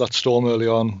kind of rode that storm early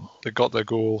on. They got their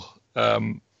goal.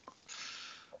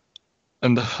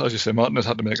 And as you say, Martinez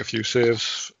had to make a few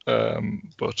saves,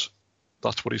 but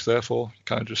that's what he's there for. You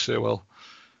can't just say, well,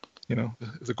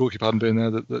 if the goalkeeper hadn't been there,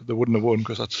 they wouldn't have won,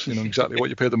 because that's exactly what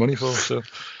you paid the money for. So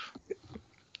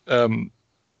the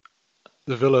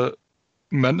Villa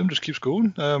momentum just keeps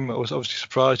going. I was obviously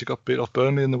surprised he got beat off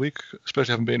Burnley in the week,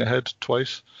 especially having been ahead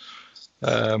twice.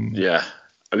 Yeah,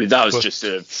 I mean that was just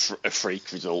a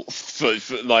freak result. For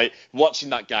like watching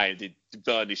that game,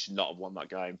 Burnley should not have won that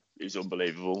game. It was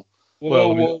unbelievable.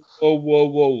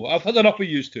 Whoa! I've had enough of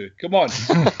you two. Come on.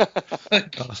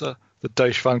 The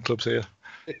Daesh fan club's here.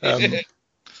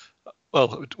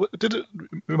 Well, did it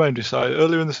remind me, Si,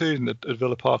 earlier in the season at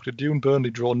Villa Park, did you and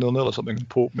Burnley draw 0-0 or something, and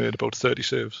Pope made about 30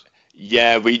 saves?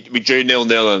 Yeah, we drew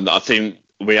 0-0, and I think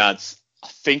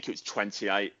it was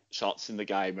 28 shots in the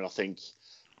game, and I think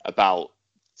about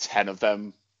 10 of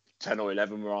them, 10 or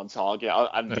 11 were on target.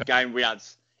 And the game we had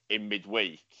in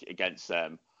midweek against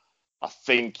them, I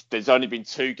think there's only been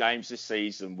 2 games this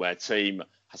season where a team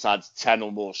has had 10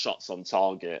 or more shots on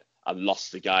target and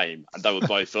lost the game, and they were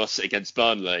both us against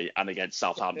Burnley and against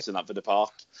Southampton at Villa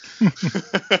Park.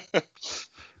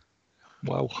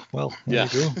 Wow, well, there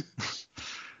you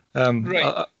go.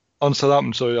 Right. On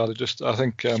Southampton, I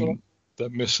think they're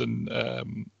missing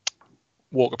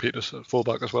Walker Peters at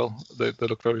fullback as well. They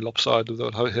look very lopsided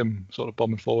without him sort of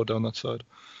bombing forward down that side.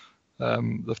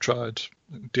 They've tried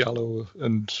Diallo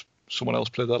and someone else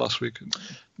played that last week.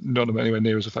 None of them anywhere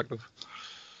near as effective.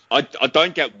 I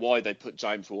don't get why they put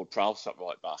James Ward-Prowse at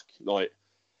right back. Like,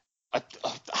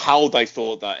 how they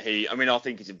thought that I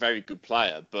think he's a very good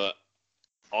player, but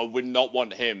I would not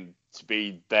want him to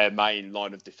be their main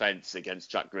line of defence against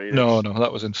Jack Grealish. No,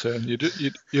 that was insane.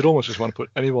 You'd almost just want to put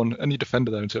any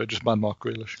defender there and say, just man mark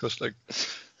Grealish, because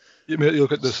you'll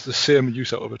get the same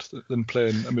use out of it than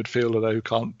playing a midfielder there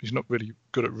he's not really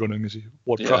good at running, is he?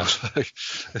 Ward-Prowse. Yeah.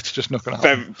 It's just not going to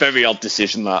happen. Very, very odd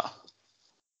decision, that.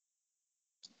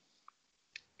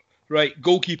 Right,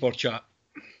 goalkeeper chat.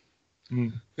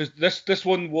 This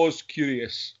one was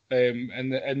curious. In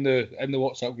the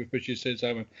WhatsApp group, which you said,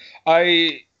 Simon.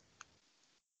 I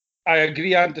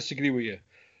agree and disagree with you.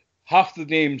 Half the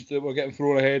names that were getting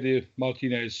thrown ahead of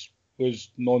Martinez was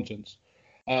nonsense.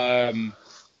 But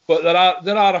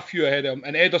there are a few ahead of him,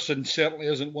 and Ederson certainly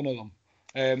isn't one of them.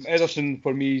 Ederson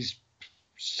for me is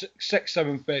 6th,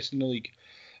 7th best in the league.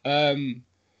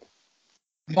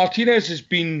 Martinez has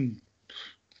been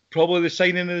probably the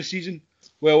signing of the season.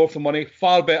 Well worth the money.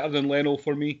 Far better than Leno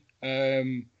for me.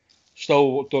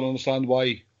 Still don't understand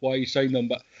why he signed him,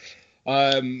 but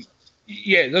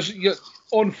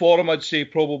on form I'd say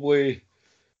probably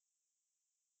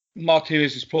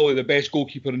Martinez is probably the best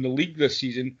goalkeeper in the league this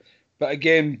season. But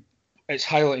again, it's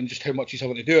highlighting just how much he's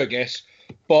having to do, I guess.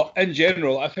 But in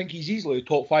general, I think he's easily a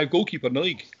top 5 goalkeeper in the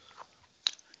league.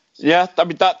 Yeah, I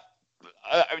mean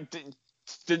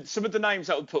some of the names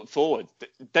that were put forward,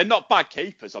 they're not bad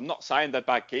keepers. I'm not saying they're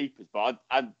bad keepers, but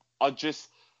I just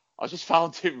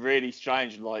found it really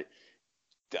strange. Like,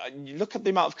 you look at the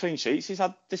amount of clean sheets he's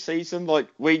had this season. Like,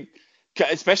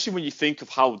 especially when you think of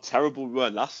how terrible we were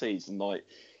last season. Like,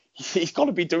 he's got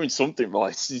to be doing something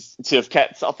right to have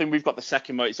kept. I think we've got the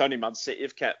second most. It's only Man City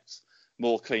have kept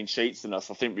more clean sheets than us.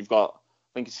 I think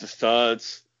it's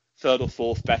the third or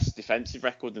fourth best defensive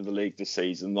record in the league this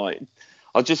season. Like,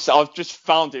 I've just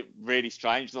found it really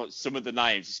strange. Like, some of the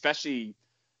names, especially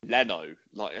Leno.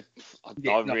 Like,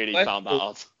 I really found that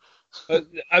odd.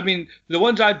 I mean, the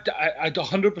ones I'd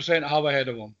 100% have ahead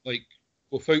of him, like,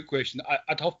 without question.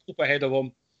 I'd have Pope ahead of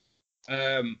him.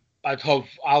 I'd have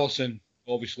Alisson,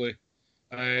 obviously.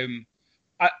 I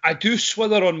do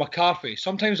swither on McCarthy.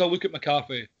 Sometimes I look at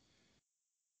McCarthy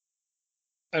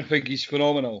and think he's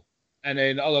phenomenal. and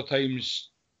then other times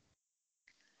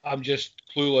I'm just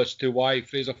clueless to why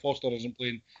Fraser Forster isn't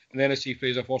playing, and then I see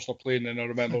Fraser Forster playing, and I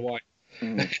remember why.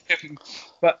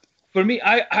 But for me,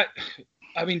 I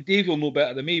mean, Dave will know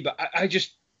better than me, but I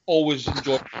just always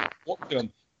enjoy watching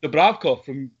him. Dubravka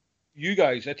from you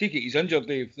guys, I take it he's injured,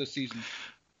 Dave, this season.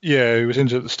 Yeah, he was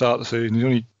injured at the start of the season. He's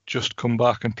only just come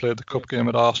back and played the cup game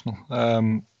at Arsenal.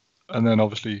 And then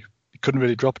obviously he couldn't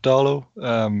really drop Darlow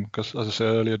because, as I said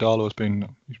earlier, Darlow has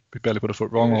been, he barely put a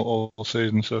foot wrong all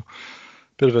season. So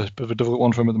bit of a difficult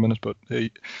one for him at the minute. But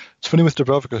it's funny with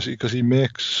Dubravka because he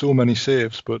makes so many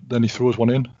saves, but then he throws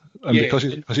one in. And because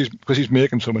he's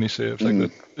making so many saves,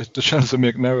 like the chance of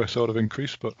making an error sort of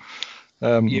increase. But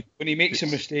when he makes a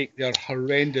mistake, they're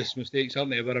horrendous mistakes, aren't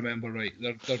they? If I remember right,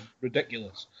 they're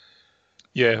ridiculous.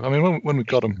 Yeah, I mean, when we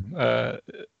got him,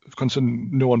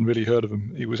 considering no one really heard of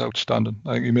him, he was outstanding.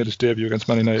 I think he made his debut against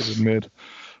Man United and made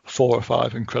 4 or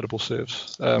 5 incredible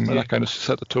saves, and that kind of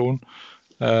set the tone.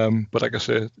 But like I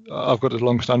say, I've got a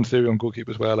long-standing theory on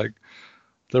goalkeepers where like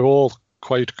they're all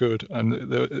quite good, and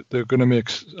they're going to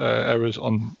make errors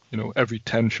on every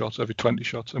 10 shots, every 20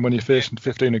 shots, and when you're facing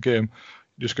 15 a game,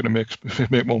 you're just going to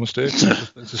make more mistakes.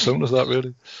 It's as simple as that,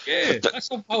 really. Yeah,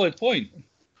 that's a valid point.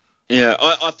 Yeah,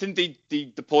 I think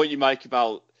the point you make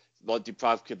about like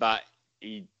Dubravka, that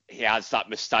he has that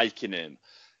mistake in him.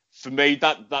 For me,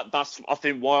 that's I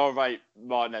think why I rate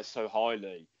Martinez so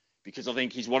highly, because I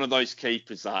think he's one of those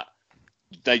keepers that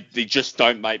they just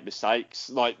don't make mistakes.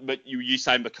 Like, but you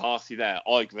say McCarthy there,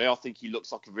 I agree. I think he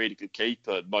looks like a really good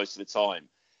keeper most of the time,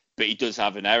 but he does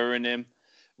have an error in him.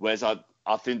 Whereas I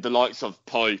think the likes of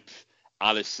Pope,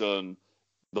 Alisson,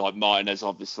 like Martinez,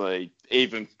 obviously,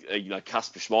 even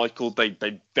Kasper Schmeichel,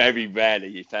 they very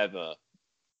rarely, if ever,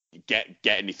 get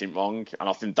anything wrong, and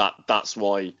I think that's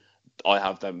why I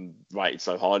have them rated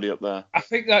so highly up there. I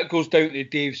think that goes down to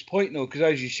Dave's point, though, because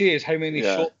as you say, is how many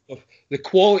shots, the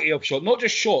quality of shots, not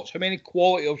just shots, how many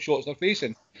quality of shots they're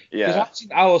facing. Because I've seen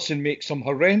Alisson make some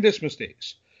horrendous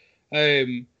mistakes,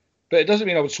 but it doesn't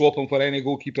mean I would swap him for any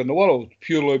goalkeeper in the world,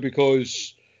 purely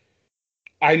because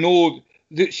I know.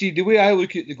 The way I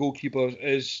look at the goalkeepers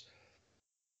is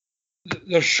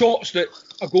there's shots that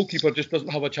a goalkeeper just doesn't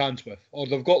have a chance with, or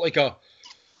they've got like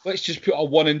let's just put a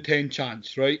 1 in 10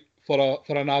 chance, right, for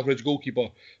an average goalkeeper.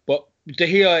 But De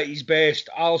Gea at his best,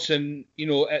 Alisson,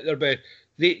 at their best,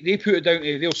 they put it down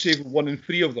to they'll save 1 in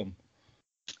 3 of them.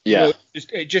 Yeah.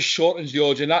 It just shortens the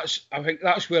odds, and I think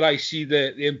that's where I see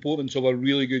the importance of a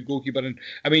really good goalkeeper. And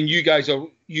I mean, you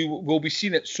will be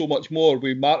seeing it so much more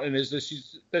with Martinez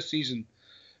this season.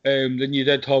 Than you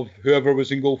did have whoever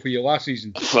was in goal for you last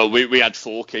season. Well, we had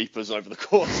 4 keepers over the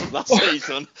course of last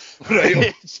season.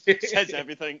 Right. It says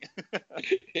everything.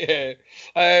 Yeah.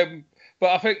 But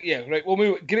I think, right.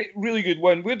 Well, great, really good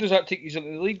win. Where does that take you into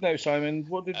the league now, Simon?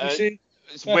 What did you say?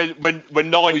 We're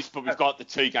 9th, but we've got the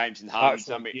 2 games in hand.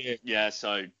 Right, I mean,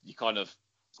 so you kind of...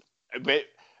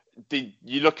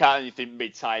 You look at it and you think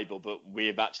mid-table, but we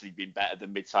have actually been better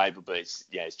than mid-table. But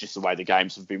it's just the way the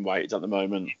games have been weighted at the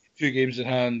moment. 2 games in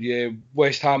hand, yeah.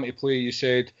 West Ham to play, you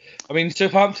said. I mean,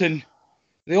 Southampton,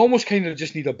 they almost kind of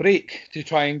just need a break to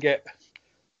try and get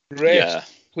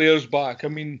players back. I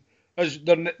mean, as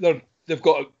they've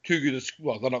got too good.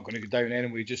 Well, they're not going to go down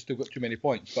anyway. Just they've got too many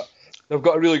points, but they've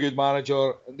got a really good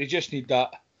manager. They just need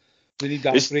that. They need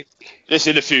that break. There's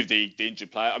in a few of the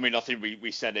injured players. I mean, I think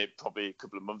we said it probably a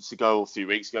couple of months ago or a few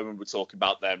weeks ago when we were talking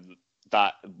about them,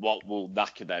 that what will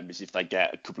knacker them is if they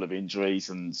get a couple of injuries,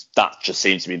 and that just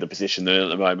seems to be the position they're in at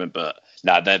the moment. But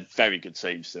no, they're a very good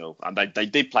team still, and they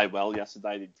did play well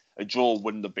yesterday. A draw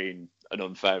wouldn't have been an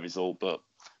unfair result, but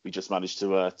we just managed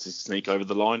to sneak over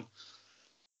the line.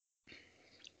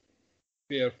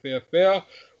 Fair.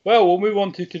 Well, we'll move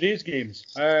on to today's games.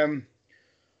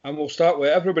 And we'll start with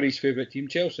everybody's favourite team,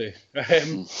 Chelsea.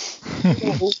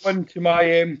 We'll win to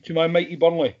my mighty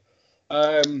Burnley.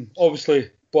 Obviously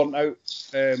burnt out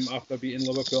after beating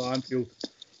Liverpool at Anfield.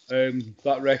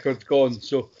 That record's gone.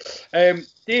 So,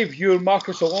 Dave, your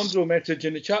Marcos Alonso message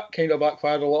in the chat kind of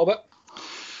backfired a little bit.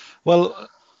 Well,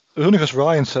 it was only because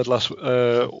Ryan said last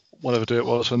whatever day it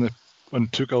was when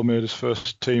Tuchel made his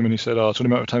first team, and he said, it's only a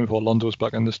matter of time before Alonso was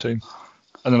back in this team.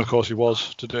 And then, of course, he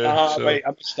was today. Right,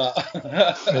 I missed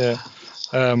that.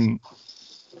 Yeah.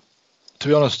 To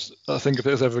be honest, I think if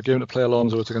there's ever a game to play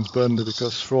Alonso, it's against Burnley,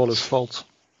 because for all his faults,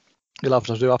 he'll have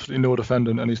to do absolutely no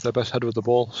defending, and he's their best header with the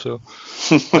ball. So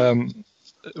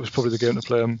it was probably the game to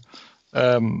play him.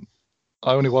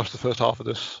 I only watched the first half of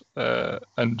this,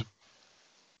 and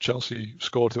Chelsea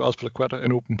scored through Azpilicueta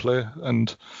in open play,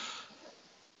 and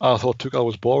I thought Tuchel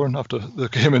was boring after the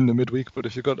game in the midweek, but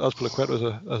if you've got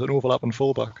Azpilicueta as an overlapping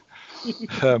fullback,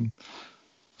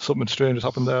 something strange has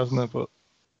happened there, hasn't there? But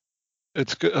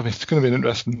it's good. I mean, it's going to be an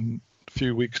interesting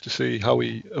few weeks to see how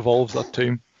he evolves that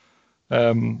team,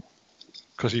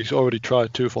 because he's already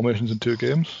tried 2 formations in 2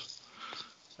 games.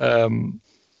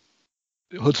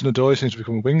 Hudson-Odoi seems to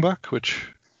become a wing back, which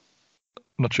I'm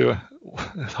not sure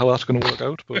how that's going to work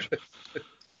out, but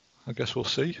I guess we'll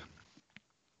see.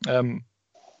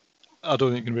 I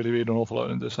don't think you can really read an awful lot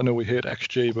in this. I know we hate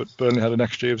XG, but Burnley had an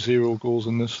XG of 0 goals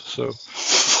in this, so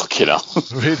fucking hell.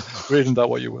 read into that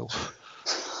what you will.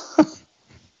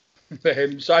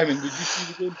 Simon, did you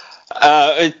see the game?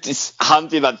 It's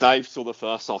handy that Dave saw the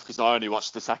first half because I only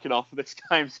watched the second half of this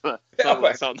game, so that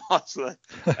works out nicely.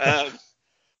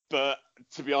 But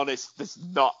to be honest, there's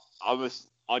not. I'd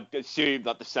assume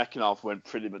that the second half went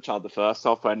pretty much how the first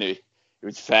half went. It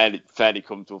was fairly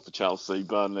comfortable for Chelsea.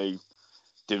 Burnley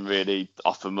didn't really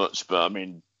offer much, but I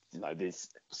mean, you know,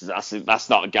 that's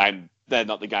not a game. They're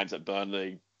not the games that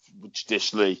Burnley would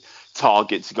traditionally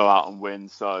target to go out and win.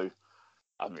 So,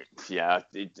 I mean, yeah,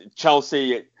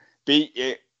 Chelsea.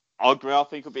 I agree. I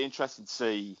think it'll be interesting to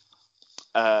see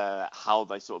how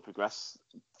they sort of progress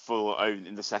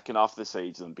in the second half of the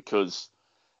season, because,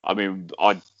 I mean,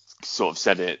 I sort of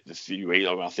said it a few weeks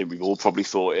ago. I think we've all probably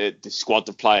thought it. The squad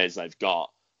of players they've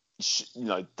got, you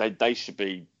know, they should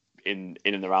be in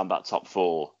and around that top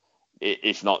 4,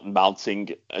 if not mounting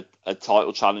a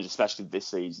title challenge, especially this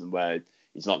season where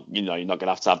it's not, you know, you're not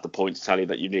going to have the points tally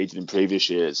that you needed in previous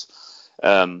years.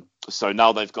 So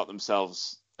now they've got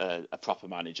themselves a proper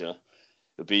manager.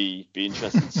 It'll be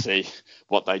interesting to see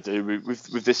what they do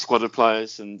with this squad of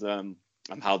players and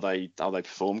how they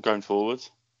perform going forward.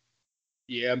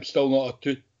 Yeah, I'm still not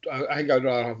I think I'd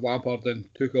rather have Lampard than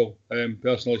Tuchel,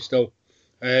 personally still.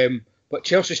 But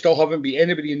Chelsea still haven't beat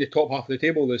anybody in the top half of the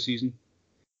table this season.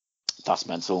 That's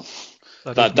mental.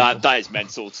 That is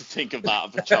mental to think of that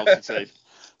of a Chelsea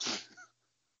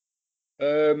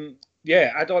team.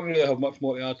 Yeah, I don't really have much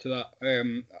more to add to that.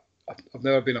 I've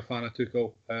never been a fan of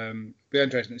Tuchel. Be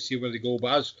interesting to see where they go.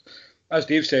 But as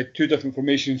Dave said, 2 different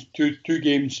formations, two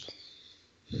games.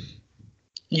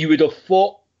 You would have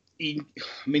thought. I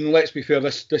mean, let's be fair.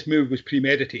 This move was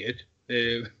premeditated.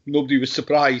 Nobody was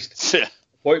surprised.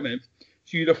 Appointment.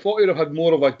 So you'd have thought he'd have had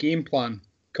more of a game plan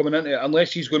coming into it,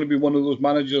 unless he's going to be one of those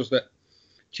managers that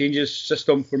changes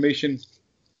system formation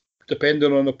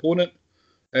depending on opponent,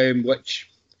 which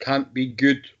can't be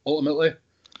good ultimately.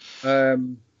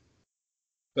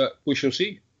 But we shall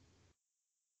see.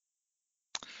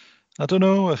 I don't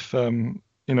know if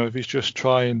if he's just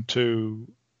trying to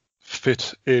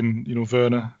fit in,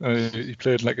 Werner. He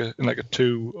played in a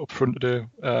 2 up front today.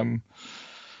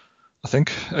 I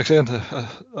think actually,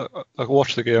 I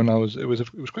watched the game now. It was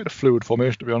quite a fluid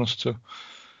formation, to be honest. So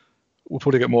we'll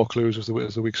probably get more clues as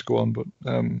the weeks go on. But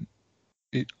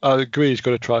I agree, he's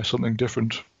got to try something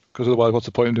different, because otherwise, what's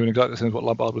the point in doing exactly the same as what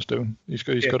Lampard was doing? He's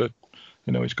got to,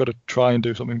 he's got to try and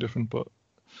do something different. But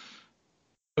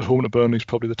at home to Burnley is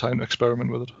probably the time to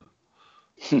experiment with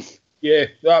it. Yeah,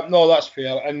 that's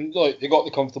fair. And look, they got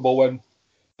the comfortable win,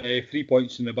 3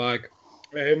 points in the bag.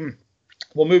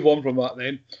 We'll move on from that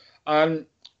then. And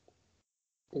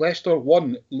Leicester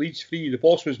won, Leeds 3. The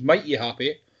boss was mighty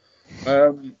happy.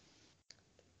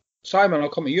 Simon, I'll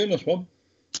come to you on this one.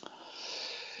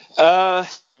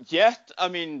 Yeah, I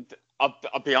mean, I'll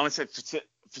be honest.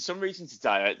 For some reason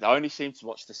today, I only seem to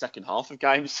watch the second half of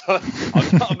games. So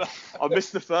I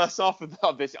missed the first half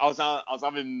of this. I was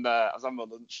having my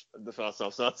lunch in the first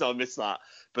half, so I missed that.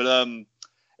 But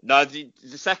no,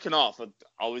 the second half,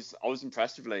 I was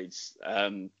impressed with Leeds.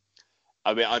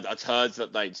 I mean, I'd heard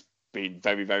that they'd been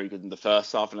very, very good in the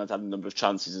first half, and I'd had a number of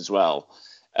chances as well.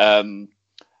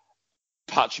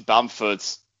 Patrick Bamford,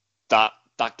 that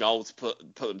goal to put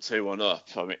them 2-1 up.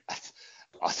 I mean,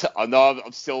 I know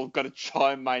I'm still going to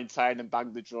try and maintain and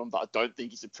bang the drum that I don't think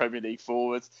he's a Premier League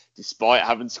forward, despite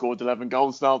having scored 11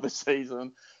 goals now this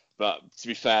season. But to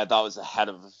be fair, that was a hell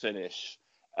of a finish.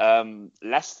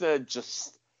 Leicester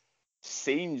just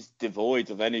seems devoid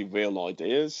of any real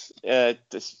ideas in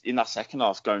that second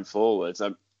half going forward.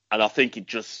 And I think it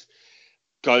just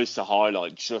goes to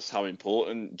highlight just how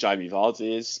important Jamie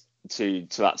Vardy is to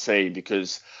that team,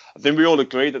 because I think we all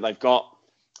agree that they've got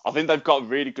a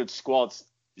really good squad,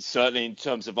 certainly in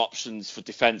terms of options for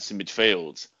defence and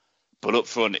midfield. But up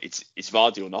front, it's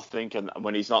Vardy or nothing. And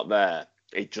when he's not there,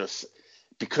 it just,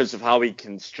 because of how he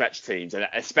can stretch teams, and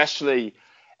especially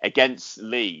against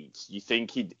Leeds, you think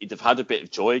he'd have had a bit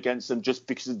of joy against them just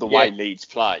because of the way Leeds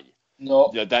play.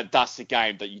 No, that's a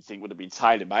game that you think would have been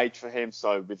tailor-made for him.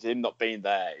 So with him not being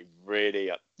there, it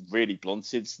really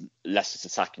blunted Leicester's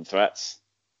attacking threats.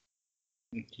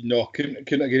 No, couldn't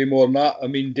agree more on that. I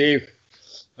mean, Dave,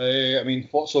 I mean,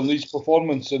 thoughts on Leeds'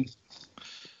 performance? And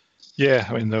yeah,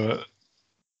 I mean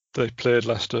they played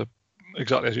Leicester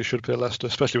exactly as you should play Leicester,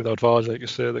 especially without Vardy. Like you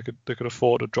say, they could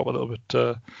afford to drop a little bit.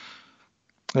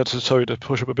 Sorry to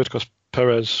push up a bit because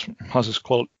Perez has his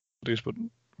qualities, but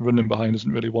running behind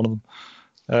isn't really one of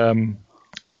them.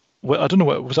 I don't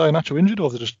know, was Iheanacho injured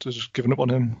or have they just given up on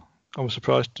him? I was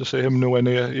surprised to see him nowhere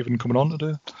near even coming on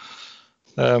today.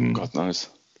 God knows.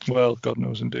 Well, God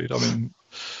knows indeed. I mean,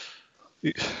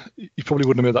 he probably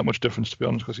wouldn't have made that much difference, to be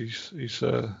honest, because he's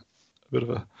a bit of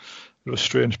a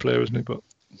strange player, isn't he? But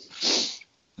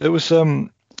it was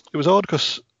odd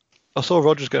because I saw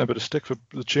Rodgers getting a bit of stick for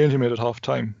the change he made at half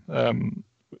time,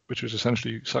 which was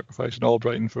essentially sacrificing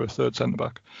Albrighton for a third centre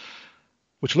back,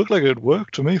 which looked like it had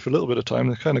worked to me for a little bit of time.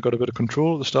 They kind of got a bit of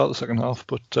control at the start of the second half,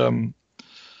 but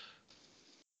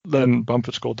then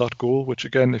Bamford scored that goal, which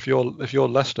again, if you're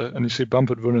Leicester and you see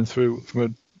Bamford running through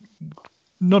from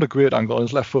not a great angle on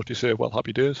his left foot, you say, well,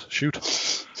 happy days, shoot.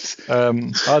 I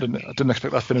didn't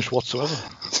expect that finish whatsoever.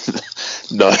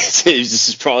 No, it was a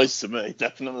surprise to me,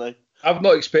 definitely. I've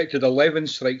not expected 11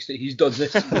 strikes that he's done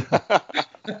this season.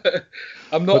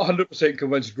 I'm not 100%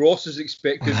 convinced Ross is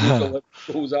expected those 11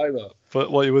 goals either.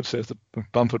 But what you would say is that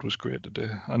Bamford was great today.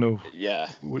 I know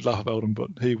Yeah. we'd laugh about him, but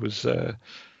he was...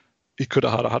 he could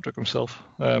have had a hat-trick himself.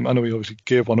 I know he obviously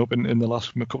gave one up in the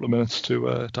last couple of minutes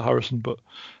to Harrison, but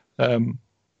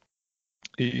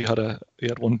he had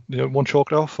one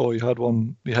chalked off, or he had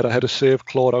a header save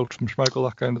clawed out from Schmeichel,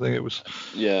 that kind of thing. It was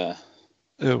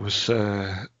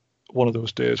one of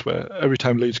those days where every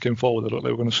time Leeds came forward, they looked like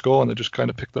they were going to score, and they just kind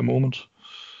of picked their moment.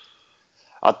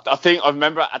 I think I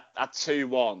remember at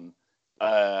 2-1.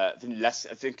 I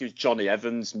think it was Johnny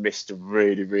Evans missed a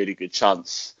really, really good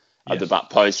chance at the back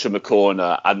post from a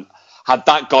corner, and had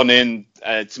that gone in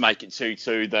to make it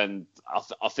 2-2, then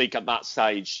I think at that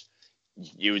stage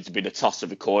it would have been a toss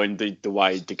of a coin the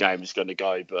way the game was going to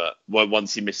go. But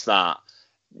once he missed that,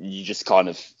 you just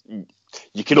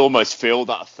you could almost feel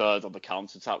that a third on the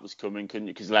counter attack was coming, couldn't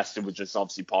you? Because Leicester were just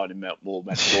obviously piling more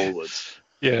men forwards.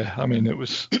 Yeah, I mean,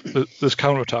 there's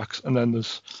counter attacks, and then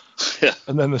there's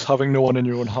having no one in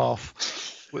your own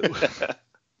half.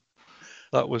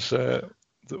 That was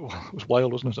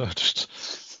wild, wasn't it?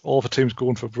 Just all the teams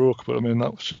going for broke, but I mean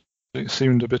it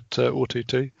seemed a bit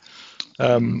OTT.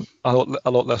 I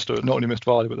thought Leicester not only missed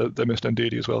Vardy, but they missed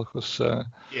Ndidi as well, because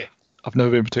I've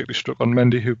never been particularly struck on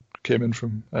Mendy, who came in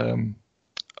from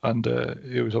and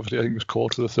he was obviously, I think, was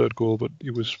called for the third goal, but he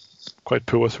was quite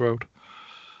poor throughout.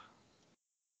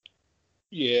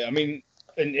 Yeah, I mean,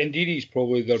 Ndidi's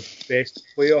probably their best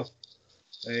player.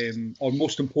 Or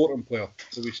most important player,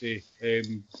 shall we say,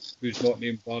 who's not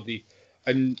named Vardy.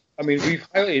 And, I mean, we've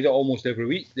highlighted it almost every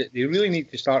week that they really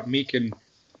need to start making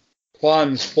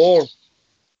plans for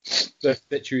this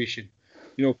situation.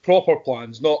 You know, proper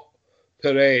plans, not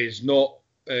Perez, not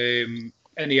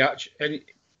Iheanacho.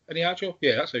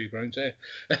 Yeah, that's how you pronounce it.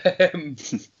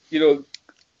 You know,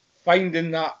 finding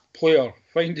that player,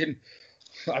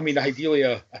 ideally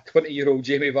a 20-year-old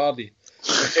Jamie Vardy.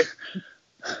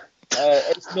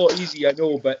 It's not easy, I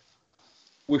know, but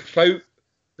without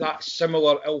that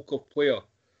similar ilk of player,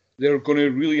 they're going to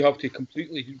really have to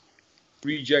completely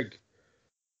rejig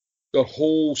their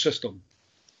whole system.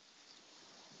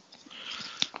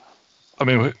 I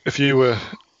mean, if you were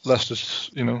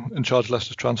Leicester's, in charge of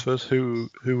Leicester's transfers, who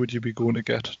would you be going to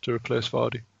get to replace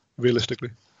Vardy,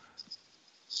 realistically?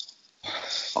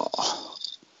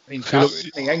 I mean,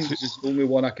 Danny Ings is the only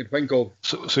one I can think of.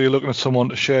 So you're looking at someone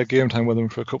to share game time with him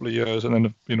for a couple of years, and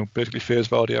then basically phase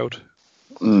Vardy out.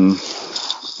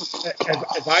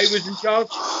 If I was in charge,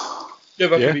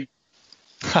 never could be.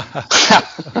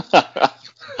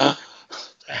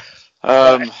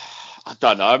 I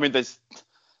don't know. I mean, there's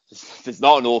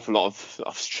not an awful lot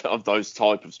of those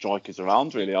type of strikers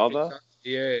around, really, are there?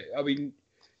 Yeah, I mean,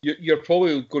 you're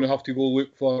probably going to have to go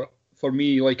look for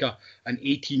me, like an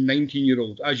 18,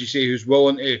 19-year-old, as you say, who's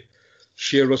willing to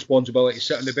share responsibility,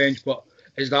 sit on the bench. But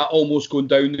is that almost going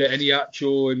down to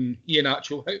Iheanacho and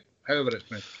Iheanacho, however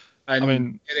it's meant? And I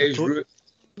mean, the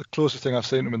closest thing I've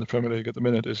seen to him in the Premier League at the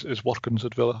minute is Watkins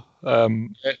at Villa.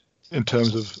 In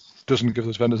terms of doesn't give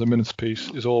his defenders a minute's peace,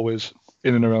 is always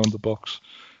in and around the box.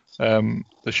 They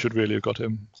should really have got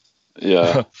him.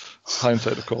 Yeah.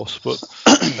 Hindsight, of course, but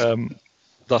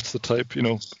that's the type,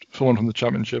 someone from the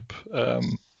Championship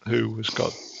who has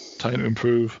got time to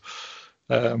improve.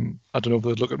 I don't know if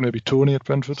they'd look at maybe Tony at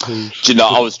Brentford.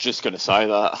 I was just going to say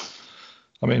that.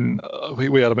 I mean,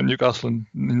 we had him at Newcastle and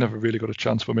he never really got a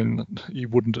chance. But I mean, he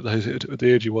wouldn't at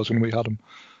the age he was when we had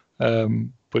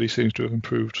him. but he seems to have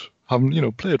improved.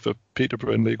 Having played for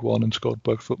Peterborough in League One and scored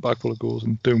back full of goals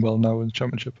and doing well now in the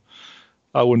Championship.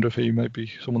 I wonder if he might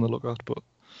be someone to look at, but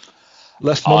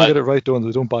Leicester never get it right, don't they?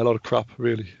 They don't buy a lot of crap,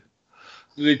 really.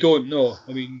 They don't, no.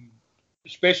 I mean,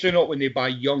 especially not when they buy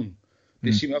young.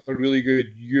 They seem to have a really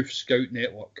good youth scout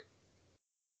network.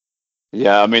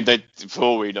 Yeah, I mean, for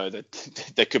all we know,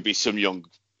 there could be some young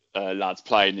lads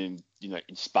playing in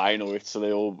Spain or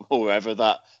Italy or wherever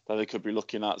that they could be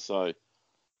looking at. So,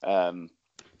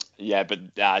 yeah, but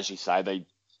as you say, I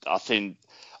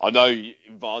know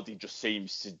Vardy just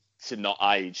seems to not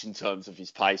age in terms of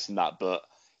his pace and that, but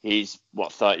he's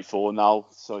 34 now,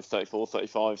 so 34,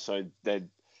 35. So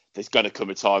there's going to come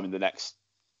a time in the next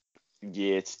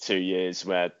year to 2 years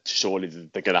where surely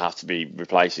they're going to have to be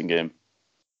replacing him.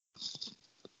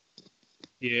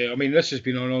 Yeah, I mean, this has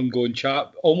been an ongoing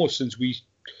chat almost since we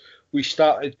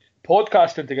started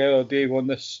podcasting together, Dave, on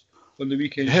the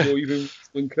weekend show, even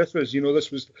when Christmas.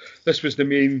 This was the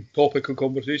main topic of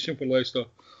conversation for Leicester,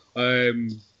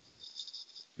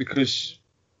 because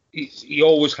he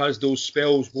always has those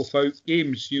spells without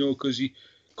games, because he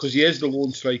is the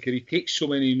lone striker. He takes so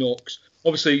many knocks.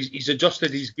 Obviously, he's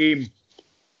adjusted his game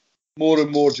more and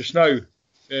more just now.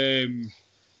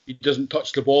 He doesn't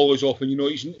touch the ball as often.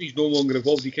 He's no longer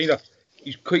involved.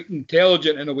 He's quite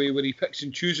intelligent in a way where he picks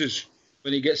and chooses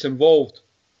when he gets involved.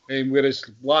 Whereas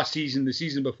last season, the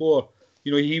season before,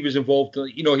 he was involved.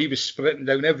 He was sprinting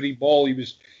down every ball. He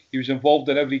was involved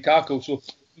in every tackle. So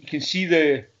you can see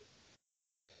the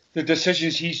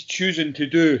decisions he's choosing to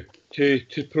do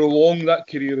to prolong that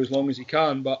career as long as he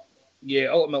can. But yeah,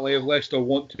 ultimately, if Leicester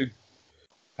want to,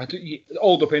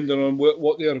 all depending on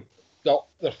what their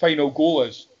final goal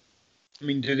is. I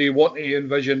mean, do they want to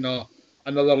envision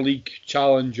another league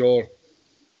challenge, or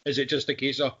is it just a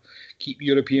case of keep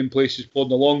European places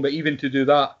plodding along? But even to do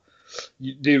that,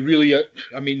 they really,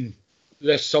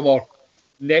 this summer,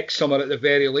 next summer at the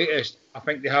very latest, I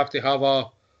think they have to have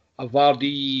a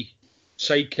Vardy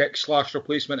sidekick /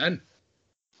 replacement in.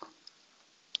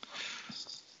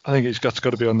 I think that's got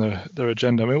to be on their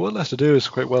agenda. I mean, what Leicester do is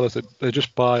quite well is they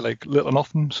just buy little and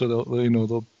often, so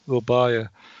they'll buy a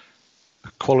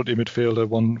quality midfielder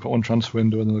one transfer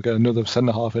window, and then they'll get another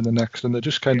centre half in the next, and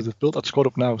they've built that squad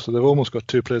up now, so they've almost got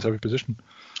 2 players every position,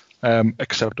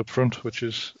 except up front, which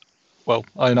is, well,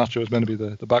 Iheanacho is meant to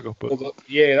be the backup. But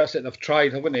yeah, that's it. They've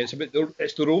tried, haven't they?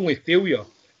 It's their only failure,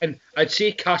 and I'd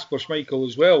say Kasper Schmeichel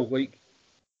as well.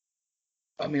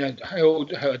 I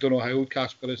don't know how old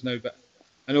Kasper is now, but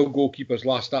I know goalkeepers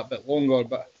last that bit longer,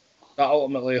 but that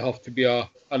ultimately have to be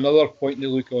another point they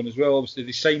look on as well. Obviously,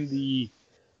 they signed the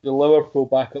Liverpool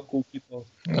backup goalkeeper.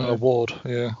 Ward,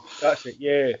 yeah. That's it,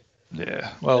 yeah.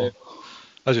 Yeah, well,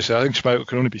 as you say, I think Schmeichel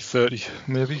can only be 30,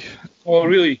 maybe. Oh,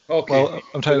 really? Okay. Well,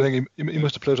 I'm trying to think, he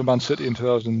must have played for Man City in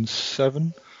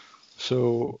 2007,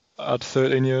 so add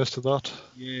 13 years to that.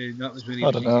 Yeah, that was when he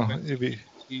I don't know, maybe.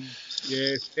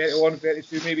 Yeah, 31,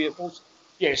 32 maybe at most.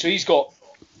 Yeah, so he's got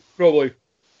probably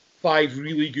 5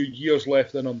 really good years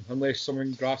left in him, unless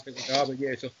something drastic would happen.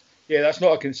 Yeah, that's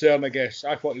not a concern, I guess.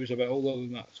 I thought he was a bit older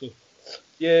than that. So,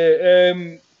 yeah,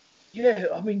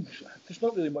 I mean, there's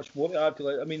not really much more to add to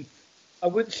that. I mean, I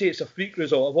wouldn't say it's a freak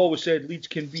result. I've always said Leeds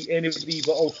can beat anybody,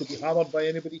 but also be hammered by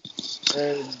anybody.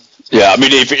 Yeah, I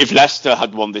mean, if Leicester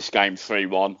had won this game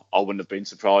 3-1, I wouldn't have been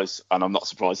surprised, and I'm not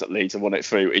surprised that Leeds have won it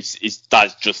 3.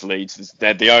 That's just Leeds.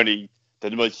 They're the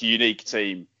most unique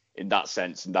team in that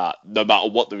sense, and that no matter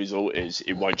what the result is,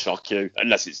 it won't shock you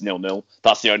unless it's 0-0.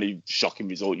 That's the only shocking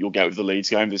result you'll get with the Leeds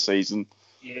game this season.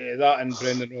 Yeah, that and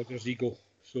Brendan Rodgers' ego.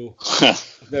 So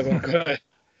never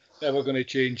gonna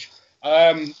change.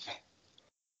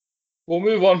 We'll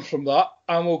move on from that,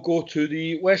 and we'll go to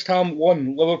the West Ham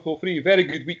 1, Liverpool 3. Very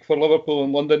good week for Liverpool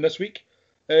in London this week.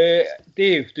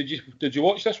 Dave, did you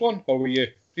watch this one, or were you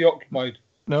preoccupied?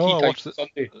 No,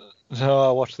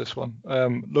 I watched this one.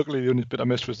 Luckily, the only bit I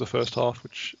missed was the first half,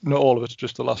 which not all of it,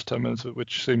 just the last 10 minutes,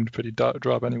 which seemed pretty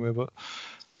drab anyway. But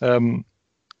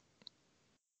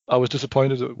I was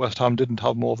disappointed that West Ham didn't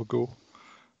have more of a go,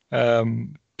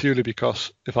 purely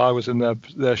because if I was in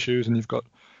their shoes, and you've got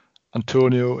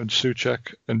Antonio and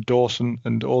Souček and Dawson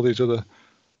and all these other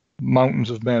mountains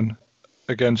of men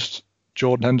against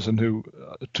Jordan Henderson, who,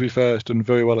 to be fair, has done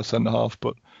very well at centre half,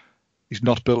 but he's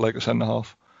not built like a centre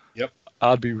half. Yep.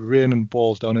 I'd be raining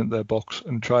balls down into their box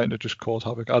and trying to just cause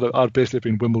havoc. I'd basically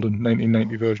been Wimbledon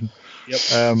 1990 version. Yep.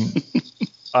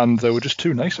 And they were just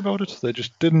too nice about it. They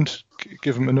just didn't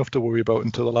give him enough to worry about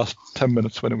until the last 10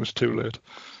 minutes when it was too late.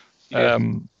 Yeah.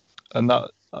 And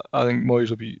that, I think Moyes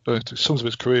will be, to sums of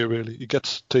his career really, he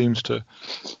gets teams to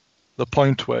the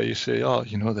point where you say,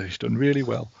 he's done really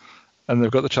well. and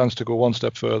they've got the chance to go one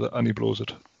step further, and he blows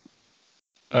it.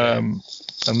 And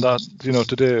that,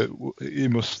 today he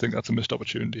must think that's a missed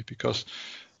opportunity, because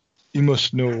he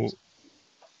must know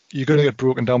you're going to get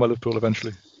broken down by Liverpool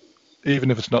eventually, even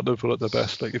if it's not Liverpool at their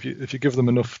best. Like if you give them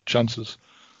enough chances,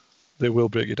 they will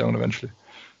break you down eventually.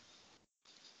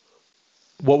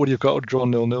 What would you have got to draw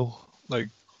 0-0? Like,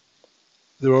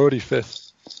 they're already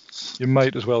fifth. You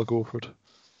might as well go for it.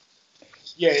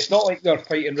 Yeah, it's not like they're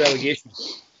fighting relegation.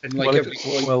 And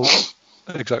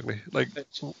Exactly. Like,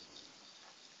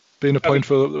 being a point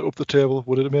further up the table,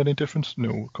 would it have made any difference?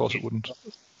 No, of course it wouldn't.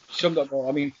 Summed up all.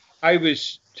 I mean, I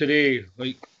was today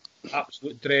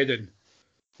absolute dreading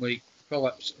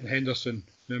Phillips and Henderson.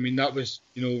 I mean, that was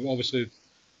obviously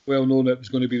well known that it was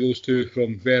going to be those two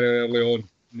from very early on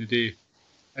in the day,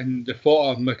 and the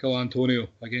thought of Mikel Antonio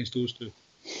against those two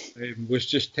was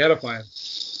just terrifying.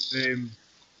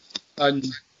 And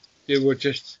they were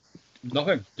just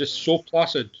nothing, just so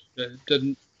placid that it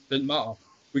didn't matter.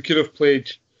 We could have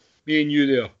played me and you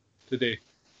there today,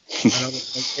 and I don't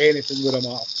think anything would have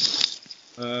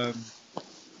mattered.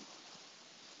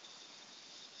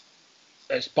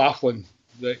 It's baffling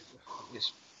that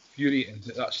it's infuriating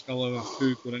that that's still our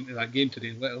two going into that game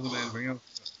today, let alone anything else.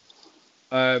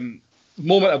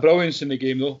 Moment of brilliance in the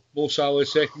game though, Mo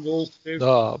Salah's second goal.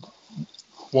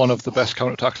 One of the best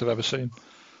counter-attacks I've ever seen.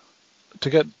 To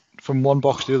get from one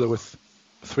box to the other with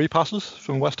 3 passes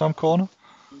from West Ham corner.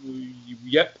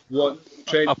 Yep, one.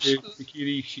 Trent to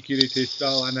Shaqiri to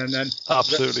Salah, and then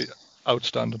absolutely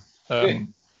outstanding.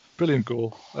 Brilliant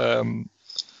goal.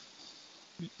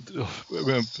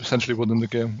 Essentially won them the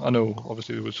game. I know,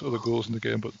 obviously there was other goals in the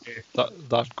game, but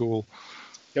that goal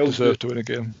deserved to win a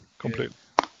game completely.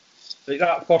 Like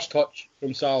that first touch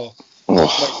from Salah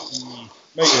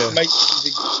might be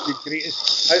the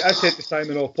greatest. I said to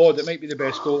Simon off pod, it might be the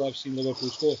best goal I've seen Liverpool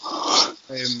score.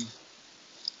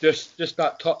 Just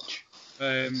that touch,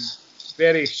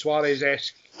 very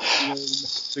Suarez-esque.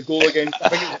 The goal against, I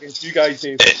think it was against you guys,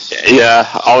 Dave. Yeah,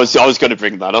 I was going to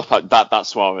bring that up. That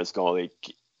Suarez goal.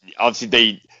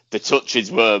 Obviously, the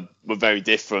touches were very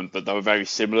different, but they were very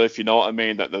similar. If you know what I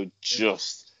mean, that they were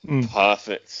just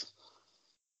perfect.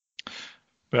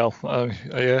 Well,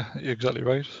 yeah, you're exactly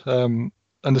right.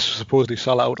 And this was supposedly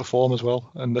Salah out of form as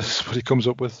well, and this is what he comes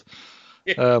up with.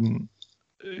 Yeah. I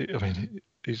mean,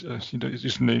 you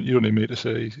don't need me to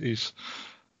say he's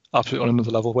absolutely on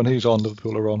another level. When he's on,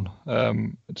 Liverpool are on.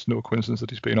 It's no coincidence that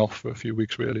he's been off for a few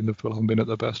weeks, really, and Liverpool haven't been at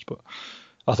their best. But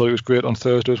I thought he was great on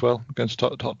Thursday as well against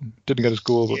Tottenham. Didn't get his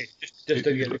goal, but just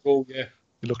didn't get the goal. Yeah,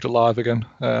 he looked alive again.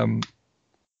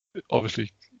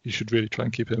 Obviously, you should really try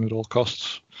and keep him at all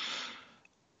costs.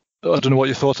 I don't know what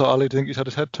your thoughts are, Ali. Do you think he's had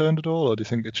his head turned at all, or do you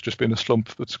think it's just been a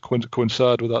slump that's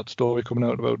coincided with that story coming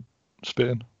out about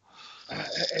Spain? I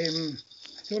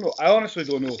don't know. I honestly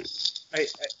don't know.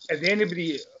 If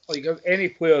anybody, if any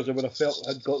players I would have felt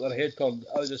had got their head turned,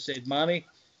 I would have said Mane.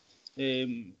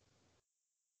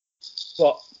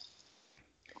 But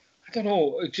I don't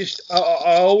know. It just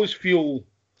I always feel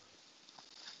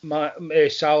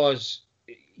Salah's.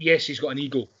 Yes, he's got an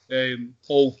ego.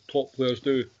 All top players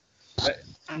do.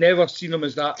 I've never seen him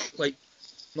as that,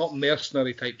 not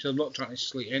mercenary types. I'm not trying to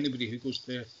slate anybody who goes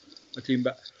to a team,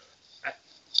 but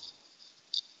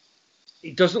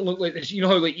it doesn't look like this. You know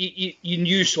how you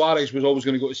knew Suarez was always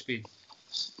going to go to Spain.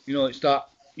 It's that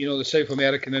the South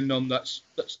American in them. That's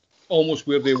almost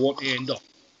where they want to end up.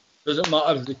 Doesn't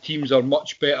matter if the teams are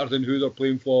much better than who they're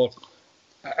playing for.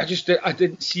 I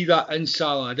didn't see that in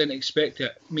Salah. I didn't expect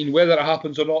it. I mean, whether it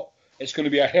happens or not, it's going to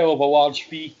be a hell of a large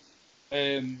fee.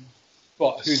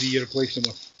 But who do you replace him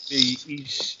with?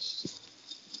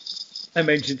 I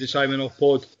mentioned to Simon off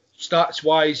pod, stats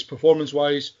wise, performance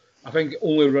wise, I think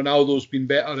only Ronaldo's been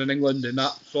better in England in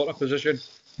that sort of position.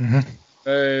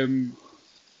 Mm-hmm.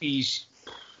 He's,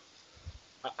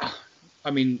 I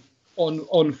mean,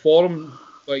 on form,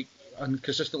 on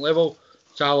consistent level,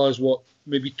 Salah's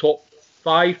maybe top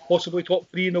 5, possibly top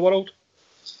 3 in the world.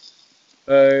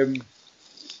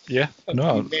 Yeah,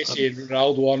 no. Messi and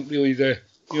Ronaldo aren't really they're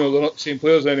not the same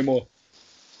players anymore.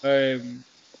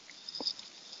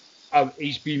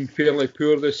 He's been fairly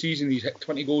poor this season. He's hit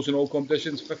 20 goals in all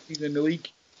competitions, 15 in the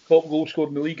league, top goal scored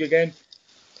in the league again.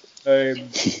 I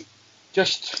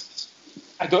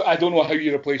don't know how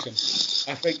you replace him.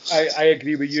 I think I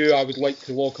agree with you. I would like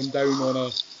to lock him down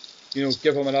on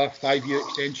give him another 5-year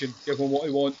extension, give him what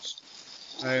he wants.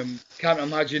 Can't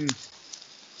imagine.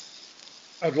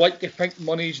 I'd like to think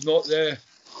money's not the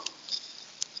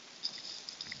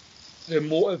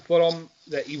motive for him,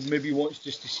 that he maybe wants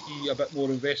just to see a bit more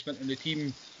investment in the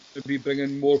team, maybe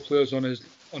bringing more players on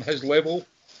his level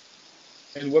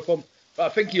and with him. But I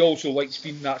think he also likes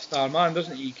being that star man,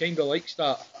 doesn't he? He kind of likes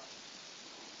that.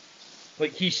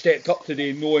 Like, he stepped up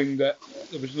today knowing that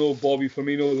there was no Bobby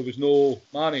Firmino, there was no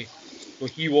Mane. So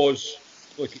he was,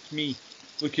 look, it's me.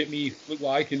 Look at me. Look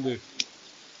what I can do.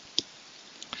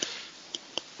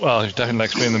 Well, he definitely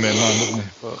likes being the main man, doesn't he?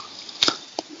 But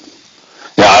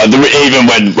yeah, even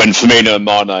when Firmino and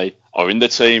Mane are in the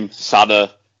team,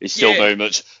 Salah is still very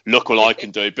much look what I can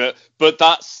do. But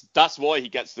that's why he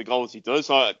gets the goals he does.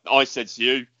 I said to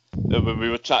you when we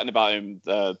were chatting about him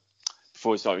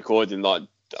before we started recording, like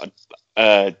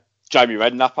Jamie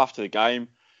Redknapp after the game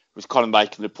was kind of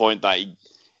making the point that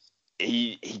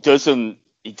he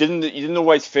didn't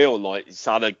always feel like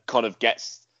Salah kind of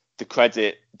gets the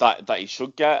credit that he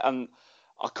should get, and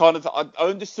I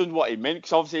understood what he meant,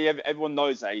 because obviously everyone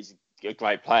knows that he's a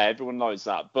great player, everyone knows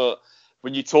that, but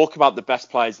when you talk about the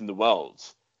best players in the world,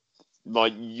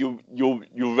 like you'll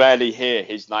rarely hear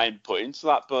his name put into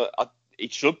that, but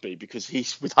it should be, because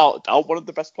he's without a doubt one of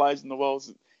the best players in the world.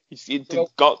 He's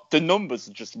got the numbers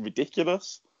are just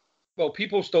ridiculous. Well,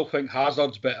 people still think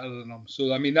Hazard's better than him,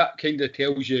 so I mean that kind of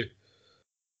tells you.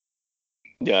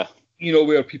 Yeah. You know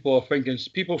where people are thinking.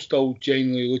 People still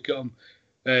genuinely look at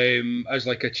him as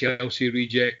like a Chelsea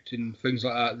reject and things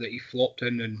like that he flopped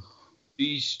in, and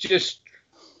he's genuinely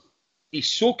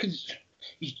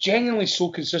so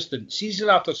consistent season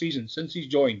after season since he's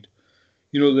joined.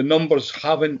 You know, the numbers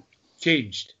haven't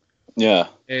changed. Yeah.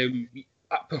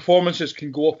 Performances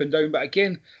can go up and down, but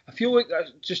again, I feel like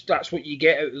that's what you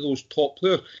get out of those top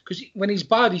players. Because when he's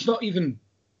bad, he's not even.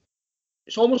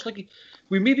 It's almost like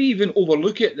we maybe even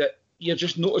overlook it, that you're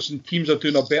just noticing teams are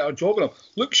doing a better job of him.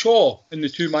 Luke Shaw in the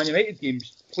 2 Man United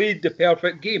games played the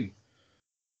perfect game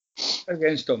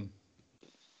against them.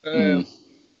 So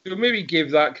maybe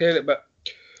gave that credit, but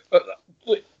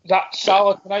look, that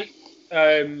Salah tonight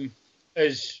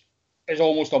is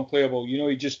almost unplayable. You know,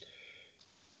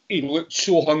 he looked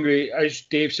so hungry, as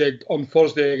Dave said on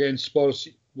Thursday against Spurs.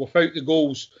 Without the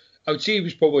goals, I would say he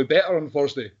was probably better on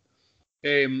Thursday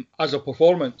as a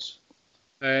performance.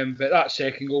 But that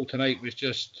second goal tonight was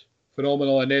just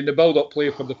phenomenal. And then the build-up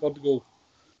play for the third goal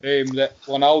that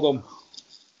Wijnaldum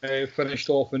finished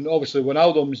off. And obviously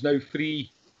Wijnaldum is now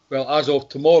free, well, as of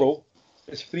tomorrow,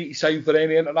 is free to sign for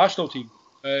any international team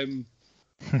on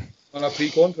a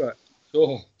pre-contract.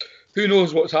 So who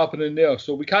knows what's happening there.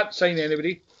 So we can't sign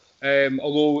anybody.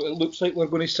 Although it looks like we're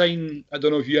going to sign, I don't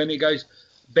know if you any guys,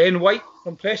 Ben White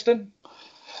from Preston.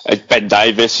 It's Ben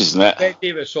Davis, isn't it? Ben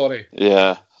Davis, sorry.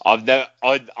 Yeah. I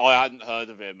hadn't heard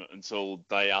of him until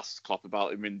they asked Klopp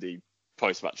about him in the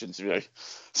post-match interview.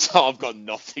 So I've got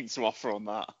nothing to offer on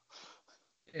that.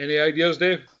 Any ideas,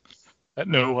 Dave?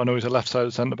 No, I know he's a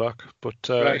left-sided centre-back, but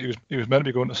right. he was meant to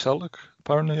be going to Celtic,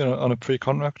 apparently, on a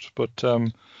pre-contract, but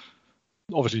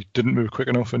obviously didn't move quick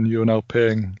enough, and you're now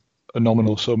paying a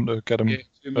nominal sum to get him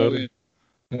 $2 million.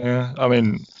 Yeah, I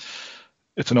mean,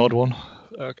 it's an odd one,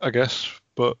 I guess,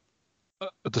 but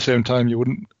at the same time, you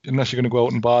wouldn't, unless you're going to go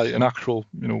out and buy an actual,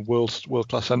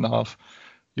 world-class centre-half,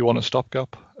 you want a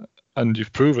stopgap, and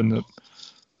you've proven that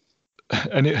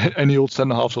any old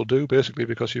centre-halves will do, basically,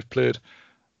 because you've played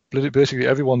basically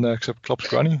everyone there except Klopp's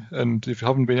granny, and if you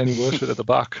haven't been any worse with it at the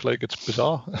back, like, it's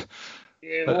bizarre.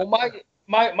 Yeah, well,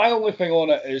 my only thing on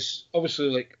it is, obviously,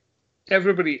 like,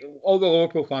 everybody, all the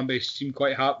Liverpool fan base seem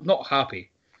quite not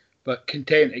happy, but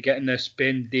content at getting this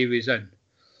Ben Davies in.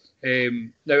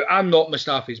 Now, I'm not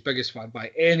Mustafi's biggest fan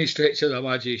by any stretch of the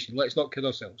imagination. Let's not kid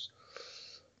ourselves.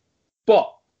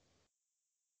 But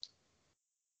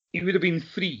he would have been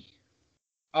free.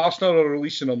 Arsenal are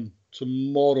releasing him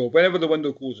tomorrow, whenever the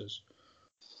window closes.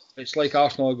 It's like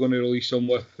Arsenal are going to release him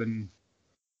with, and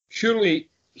surely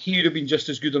he would have been just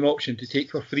as good an option to take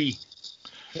for free.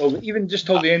 Well, even just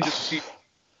till the end of the season.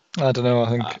 I don't know, I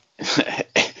think.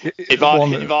 if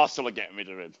Arsenal are getting rid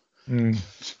of him.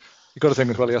 You've got to think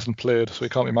as well, he hasn't played, so he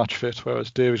can't be match fit,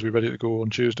 whereas Davies will be ready to go on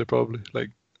Tuesday, probably. Like,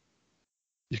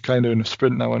 you're kind of in a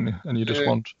sprint now, aren't you? And you just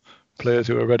want players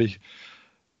who are ready.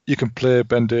 You can play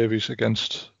Ben Davies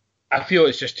against... I feel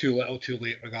it's just too little, too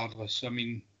late, regardless. I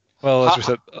mean... Well, as we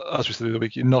said the other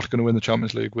week, you're not going to win the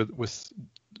Champions League with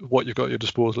what you've got at your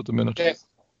disposal at the minute.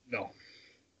 No.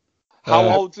 How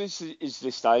old is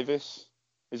this Davies?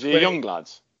 Is he a young lad?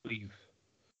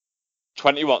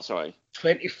 20 what, sorry?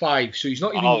 25, so he's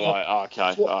not even... Oh, right,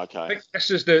 okay. I think this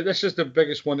is the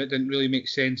biggest one that didn't really make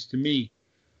sense to me.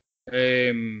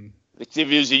 If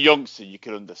he was a youngster, you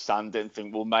could understand it and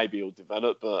think, well, maybe he'll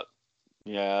develop, but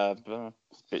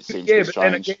it seems a bit strange.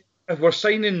 Then again, if we're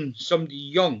signing somebody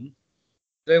young,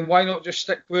 then why not just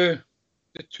stick with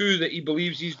the two that he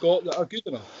believes he's got that are good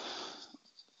enough?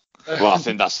 Well, I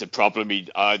think that's the problem.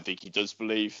 I think he does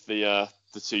believe the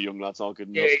two young lads are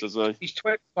good enough, does he? He's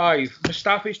 25.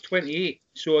 Mustafi's 28.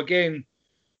 So again,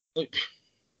 look,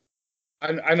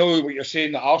 I know what you're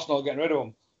saying, that Arsenal are getting rid of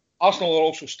him. Arsenal are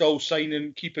also still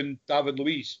keeping David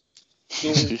Luiz.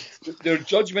 So their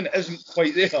judgment isn't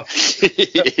quite there.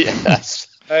 Yes.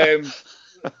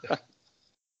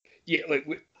 Yeah, like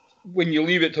when you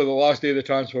leave it to the last day of the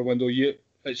transfer window,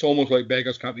 it's almost like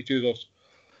beggars can't be choosers.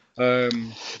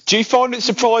 Do you find it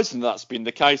surprising that's been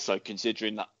the case, though,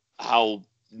 considering that how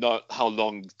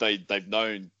long they've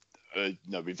known,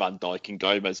 with Van Dijk and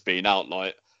Gomez being out?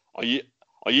 Like,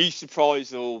 are you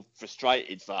surprised or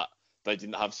frustrated that they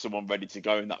didn't have someone ready to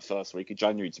go in that first week of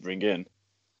January to bring in?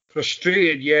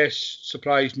 Frustrated, yes.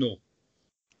 Surprised, no.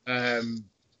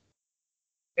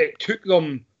 It took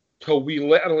them till we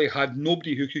literally had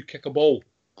nobody who could kick a ball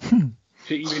to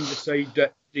even decide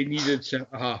that they needed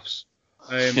centre halves.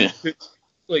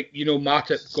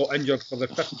 Matip got injured for the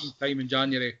 15th time in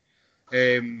January,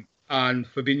 and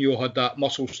Fabinho had that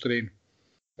muscle strain.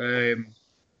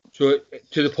 So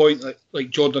to the point that like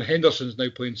Jordan Henderson's now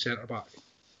playing centre back,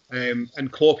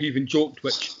 and Klopp even joked,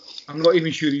 which I'm not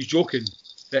even sure he's joking,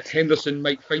 that Henderson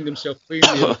might find himself playing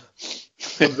there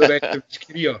for the rest of his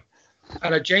career.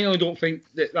 And I genuinely don't think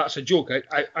that that's a joke.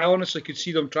 I honestly could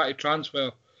see them try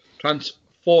to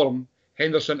transform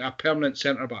Henderson to a permanent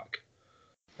centre back.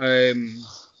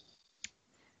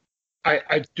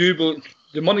 I do believe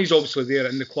the money's obviously there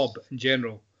in the club in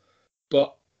general,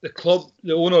 but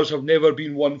the owners have never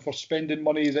been one for spending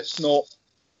money that's not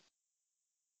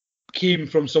came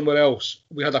from somewhere else.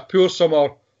 We had a poor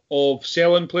summer of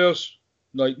selling players.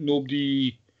 Like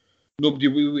nobody.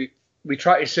 We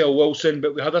tried to sell Wilson,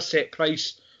 but we had a set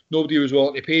price. Nobody was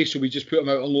willing to pay, so we just put him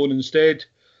out on loan instead.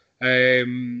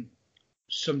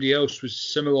 Somebody else was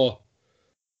similar.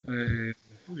 Who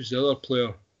was the other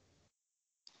player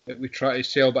that we tried to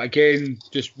sell? But again,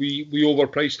 just we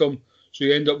overpriced them, so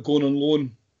you end up going on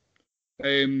loan,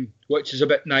 which is a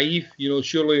bit naive.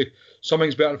 Surely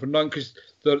something's better for none, because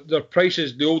their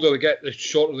prices, the older they get, the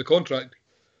shorter the contract.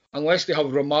 Unless they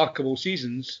have remarkable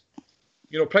seasons,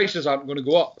 prices aren't going to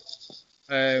go up.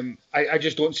 I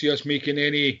just don't see us making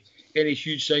any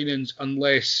huge signings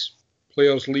unless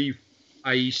players leave,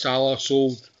 i.e. Salah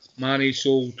sold, Mane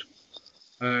sold.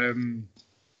 Divock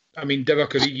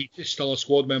Origi is still a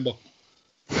squad member.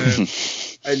 And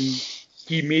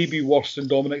he may be worse than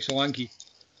Dominic Solanke.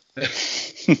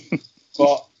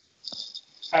 But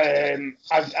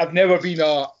I've never been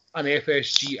an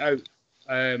FSG out.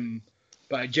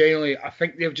 But I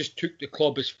think they've just took the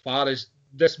club as far as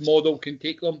this model can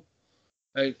take them.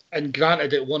 And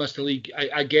granted, it won us the league.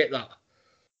 I get that.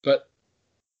 But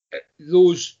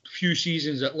those few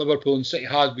seasons that Liverpool and City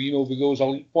had, with those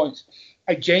elite points,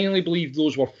 I genuinely believe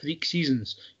those were freak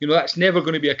seasons. That's never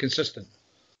going to be a consistent.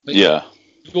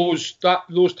 Those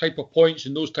type of points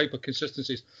and those type of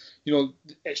consistencies,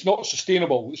 it's not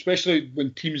sustainable, especially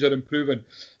when teams are improving.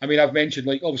 I've mentioned,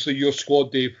 obviously your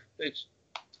squad, Dave.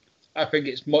 I think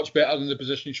it's much better than the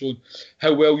position shown.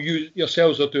 How well you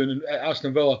yourselves are doing at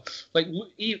Aston Villa.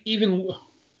 We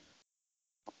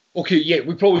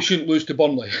probably shouldn't lose to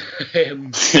Burnley.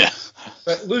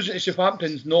 But losing to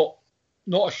Southampton's not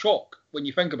a shock when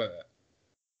you think about it.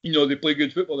 They play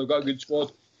good football. They've got a good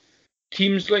squad.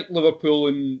 Teams like Liverpool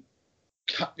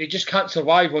they just can't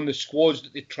survive on the squads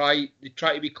that they try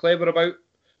to be clever about,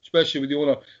 especially with the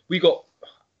owner. We got,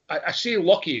 I say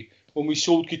lucky when we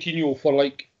sold Coutinho for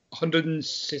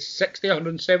 160,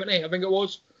 170, I think it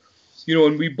was.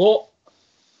 And we bought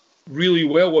really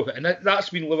well with it, and that's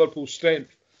been Liverpool's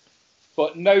strength.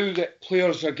 But now that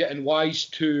players are getting wise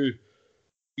to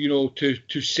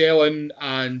selling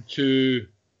and to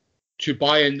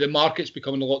buying, the market's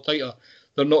becoming a lot tighter.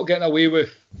 They're not getting away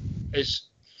with as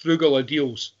frugal of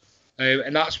deals,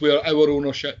 and that's where our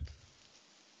ownership,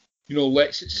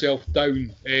 lets itself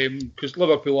down. Because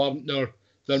Liverpool aren't their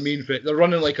main threat. They're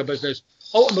running like a business.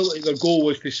 Ultimately, their goal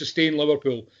was to sustain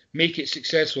Liverpool, make it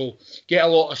successful, get a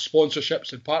lot of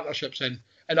sponsorships and partnerships in,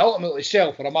 and ultimately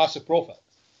sell for a massive profit.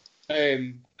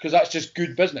 Because that's just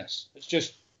good business. It's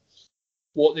just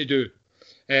what they do.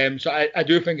 So I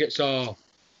do think it's I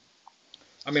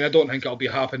don't think it'll be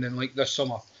happening this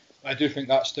summer. I do think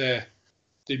that's the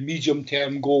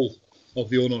medium-term goal of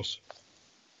the owners.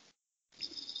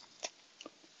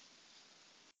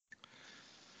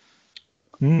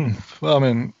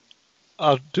 Well,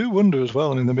 I do wonder as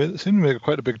well. They seem to make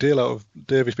quite a big deal out of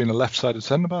Davies being a left-sided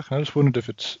centre-back, and I just wondered if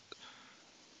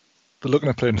they're looking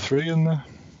at playing three in there.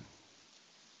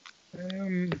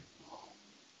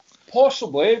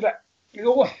 Possibly, but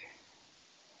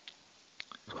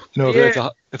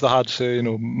if they had, say,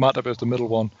 Matip as the middle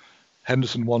one,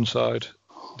 Henderson one side,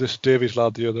 this Davies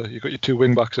lad the other, you've got your two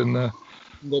wing backs in there.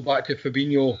 Go back to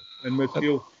Fabinho in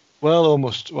midfield. Well,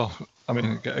 almost. Well, I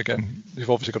mean, again, you've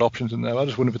obviously got options in there. I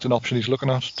just wonder if it's an option he's looking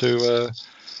at to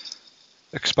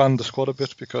expand the squad a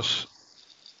bit, because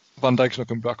Van Dijk's not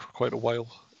coming back for quite a while.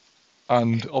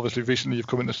 And obviously recently you've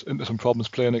come into some problems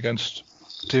playing against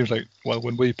teams like, well,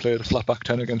 when we played a flat back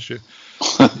 10 against you,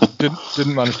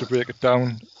 didn't manage to break it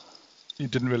down. You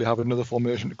didn't really have another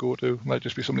formation to go to. Might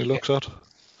just be something he looks at.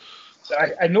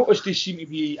 I noticed they seem to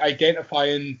be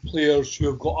identifying players who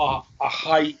have got a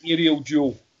high aerial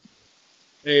duel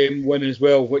win as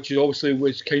well, which is obviously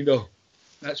was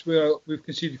that's where we've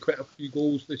conceded quite a few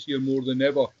goals this year, more than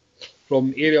ever,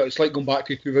 from area. It's like going back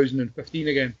to 2015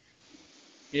 again.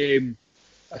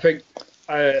 I think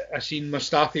I seen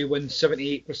Mustafi win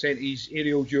 78% of his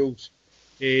aerial duels.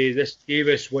 This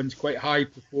Davis wins quite a high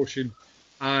proportion,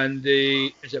 and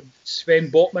is it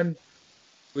Sven Botman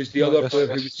was the other player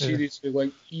who was seriously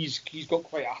linked. He's got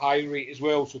quite a high rate as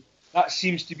well. So that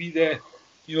seems to be the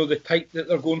type that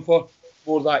they're going for,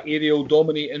 more that aerial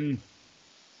dominating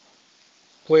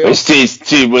player. It's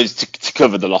to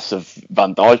cover the loss of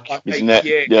Van Dijk, isn't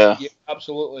it? Yeah,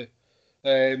 absolutely.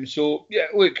 So yeah,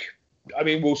 look, I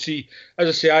mean, we'll see. As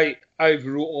I say, I've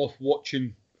wrote off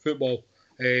watching football.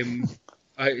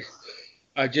 I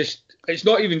just, it's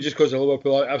not even just because of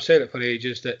Liverpool. I've said it for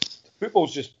ages that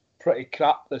football's just pretty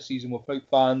crap this season without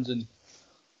fans, and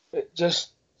it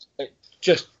just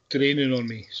draining on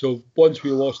me. So once we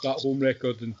lost that home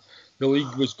record and the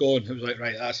league was gone, it was like,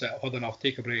 right, that's it, I've had enough,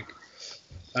 take a break.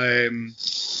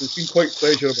 It's been quite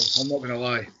pleasurable, I'm not going to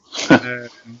lie.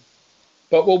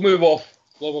 But we'll move off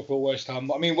Liverpool, West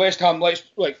Ham. I mean, West Ham,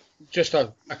 just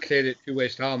a credit to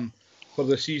West Ham for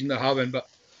the season they're having, but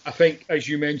I think, as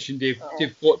you mentioned, Dave,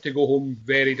 they've got to go home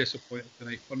very disappointed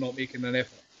tonight for not making an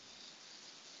effort.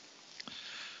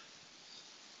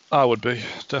 I would be,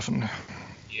 definitely.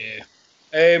 Yeah.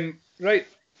 Right.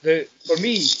 For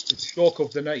me, the shock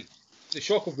of the night, the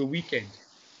shock of the weekend.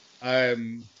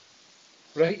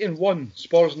 Brighton 1,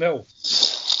 Spurs 0.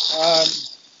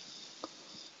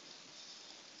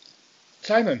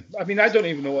 Simon, I mean, I don't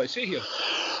even know what to say here.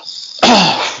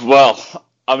 Well,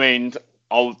 I mean,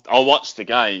 I'll watch the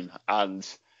game, and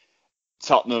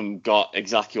Tottenham got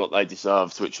exactly what they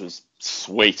deserved, which was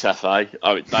sweet FA.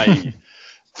 I mean,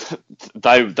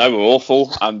 they were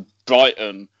awful, and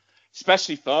Brighton,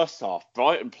 especially first half,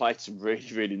 Brighton played some really,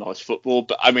 really nice football.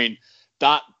 But I mean,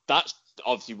 that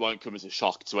obviously won't come as a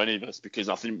shock to any of us, because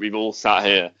I think we've all sat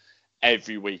here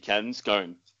every weekend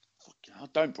going,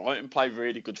 don't Brighton play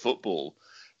really good football?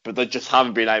 But they just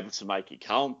haven't been able to make it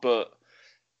count. But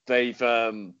they've,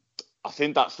 I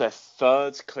think that's their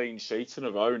third clean sheet in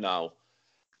a row now.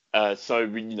 So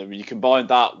when you combine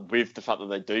that with the fact that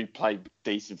they do play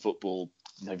decent football,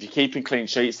 if you're keeping clean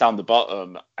sheets down the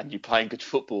bottom and you're playing good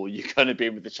football, you're going to be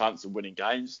with the chance of winning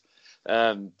games.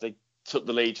 They took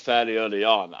the lead fairly early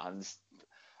on and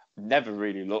never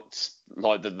really looked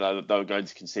like they were going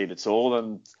to concede at all.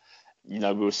 And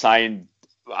we were saying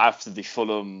after the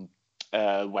Fulham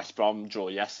West Brom draw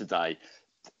yesterday,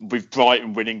 with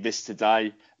Brighton winning this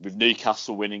today, with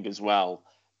Newcastle winning as well,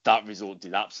 that result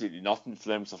did absolutely nothing for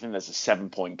them. So I think there's a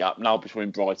 7-point gap now between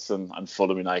Brighton and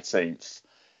Fulham in 18th.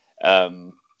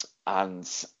 And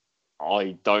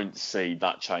I don't see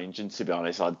that changing, to be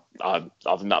honest. I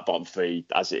think that bottom three,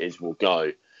 as it is, will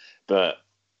go. But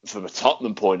from a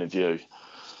Tottenham point of view,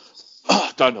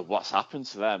 I don't know what's happened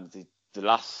to them. The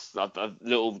last a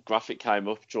little graphic came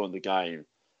up during the game,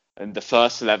 and the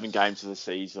first 11 games of the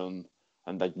season,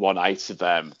 and they'd won 8 of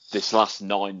them. This last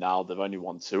 9 now, they've only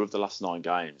won 2 of the last 9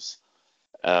 games.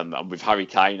 And with Harry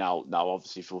Kane out now,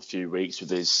 obviously, for a few weeks with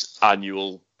his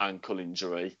annual ankle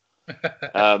injury.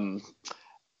 I don't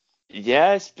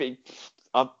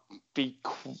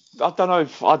know.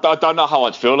 I don't know how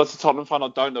I'd feel as a Tottenham fan. I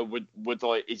don't know. Would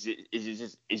I? Is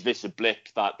this a blip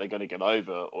that they're going to get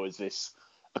over, or is this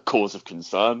a cause of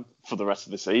concern for the rest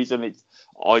of the season?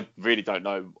 I really don't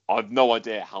know. I've no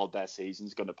idea how their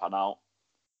season's going to pan out.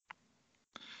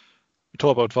 We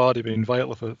talk about Vardy being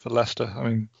vital for Leicester. I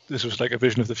mean, this was like a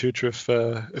vision of the future if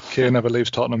Kane ever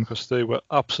leaves Tottenham, because they were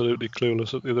absolutely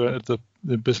clueless at the other end of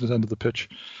the business end of the pitch.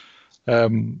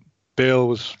 Bale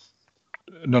was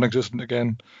non-existent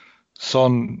again.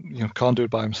 Son, can't do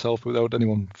it by himself without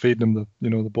anyone feeding him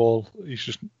the ball. He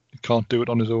can't do it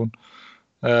on his own.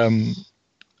 And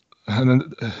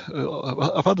then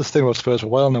I've had this thing about Spurs for a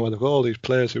while now, where they've got all these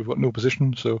players who've got no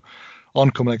position. So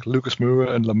on come like Lucas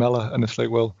Moura and Lamela, and it's like,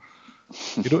 well,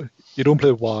 you don't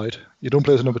play wide, you don't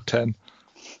play as a number 10,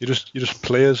 you're just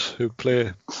players who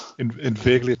play in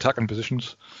vaguely attacking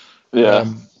positions. Yeah.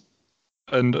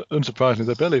 And unsurprisingly,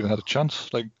 they barely even had a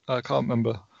chance. Like, I can't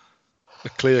remember a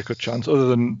clear-cut chance other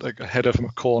than like a header from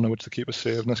a corner which the keeper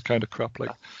saved, and this kind of crap.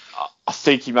 Like, I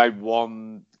think he made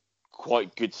one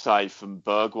quite good save from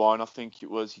Bergwijn. I think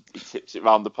it was. He tips it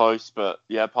round the post, but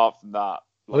yeah, apart from that.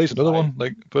 Well, he's another one.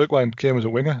 Like, Bergwijn came as a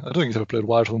winger. I don't think he's ever played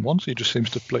wide for them once. He just seems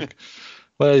to like,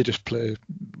 well, he just play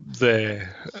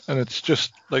there, and it's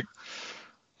just like,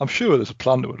 I'm sure there's a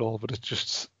plan to it all, but it's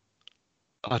just,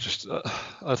 I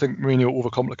think Mourinho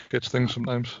overcomplicates things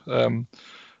sometimes.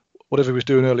 Whatever he was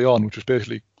doing early on, which was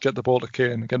basically get the ball to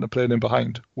Kane and get the playing in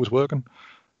behind, was working,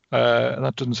 and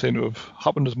that doesn't seem to have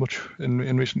happened as much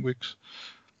in recent weeks.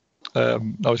 Now,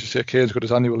 as you say, Kane's got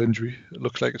his annual injury. It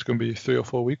looks like it's going to be 3 or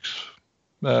 4 weeks.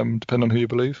 Depending on who you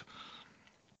believe.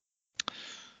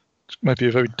 It might be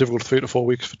a very difficult 3 to 4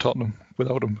 weeks for Tottenham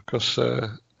without him, because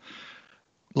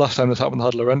last time this happened, they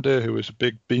had Llorente, who was a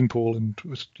big beanpole and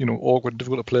was, awkward and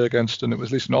difficult to play against, and it was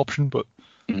at least an option, but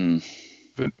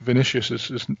Vinicius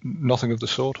is nothing of the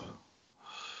sort.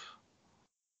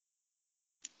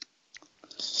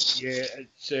 Yeah,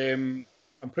 it's. I'm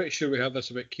pretty sure we had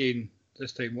this about Kane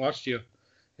this time last year.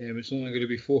 It's only going to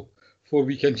be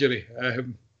 4-week injury.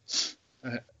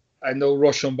 And they'll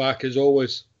rush him back as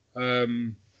always.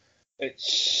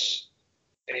 It's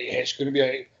going to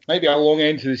be maybe a long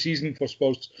end to the season for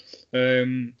Spurs.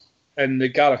 And the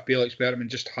Gareth Bale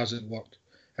experiment just hasn't worked.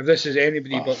 If this is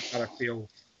anybody but Gareth Bale,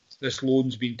 this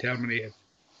loan's been terminated.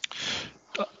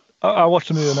 I watched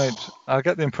him the other night. I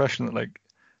get the impression that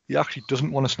he actually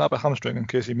doesn't want to snap a hamstring in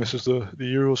case he misses the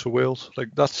Euros for Wales.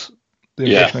 Like, that's the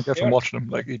impression I get from watching him.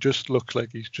 Like, he just looks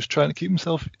like he's just trying to keep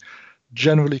himself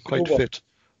generally quite fit,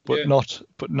 but not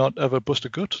ever bust a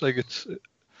gut. Like, it's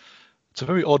a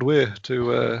very odd way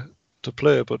to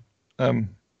play, but I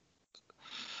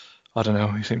don't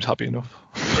know. He seems happy enough.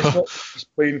 He's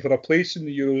playing for a place in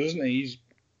the Euros, isn't he?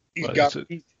 He's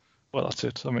guaranteed. Well, that's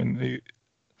it. I mean,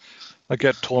 I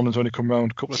get tournaments when he come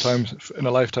round a couple of times in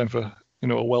a lifetime for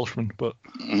a Welshman, but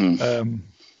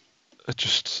it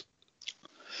just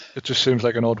seems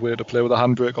like an odd way to play with a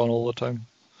handbrake on all the time.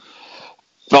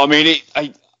 But I mean,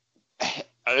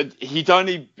 he's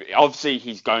only obviously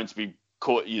he's going to be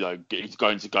caught. He's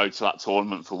going to go to that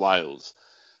tournament for Wales.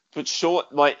 But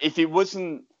if it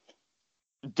wasn't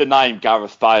the name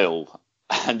Gareth Bale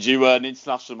and you were an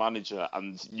international manager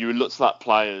and you looked at that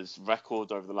player's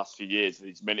record over the last few years and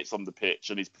his minutes on the pitch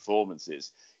and his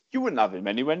performances, you wouldn't have him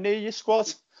anywhere near your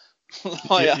squad.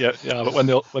 Yeah. But when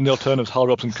the alternatives Hal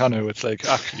Robson Cano, it's like,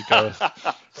 actually, Gareth,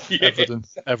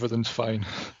 everything's fine.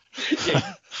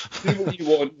 Yeah, do what you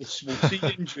want. We'll see you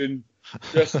in June.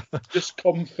 Just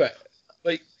come fit.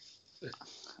 Like, I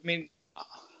mean,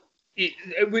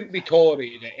 it wouldn't be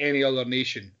tolerated at any other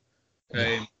nation,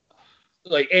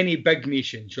 like any big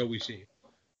nation, shall we say?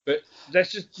 But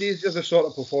these are the sort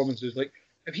of performances. Like,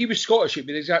 if he was Scottish, it'd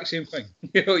be the exact same thing.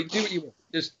 He'd do what you want.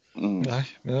 Just. Yeah.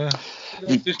 Do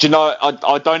you know?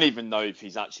 I don't even know if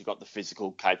he's actually got the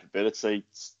physical capability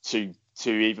to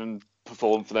even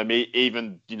perform for them.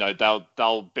 Even they'll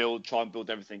try and build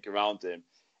everything around him.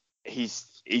 He's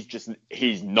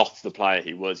not the player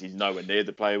he was. He's nowhere near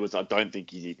the player he was. I don't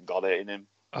think he's even got it in him.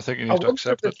 I think he needs to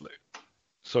accept it.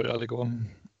 Sorry, Ali, go on.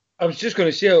 I was just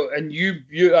going to say, and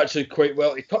you actually quite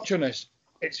well to touch on this.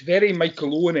 It's very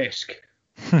Michael Owen-esque.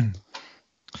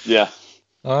 Yeah.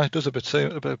 It does a bit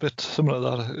similar to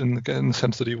that in the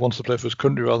sense that he wants to play for his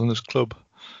country rather than his club.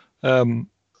 I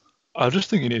just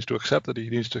think he needs to accept that he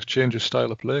needs to change his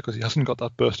style of play because he hasn't got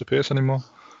that burst of pace anymore.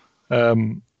 I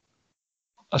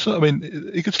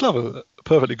mean, he could still have a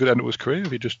perfectly good end to his career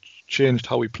if he just changed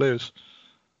how he plays.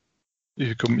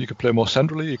 You could play more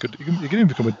centrally. You could even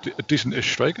become a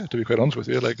decent-ish striker. To be quite honest with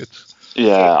you, that's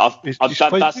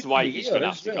the way he's going to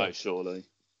have to go, surely.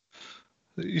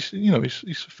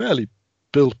 He's fairly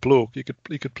built bloke. He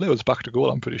could play with his back to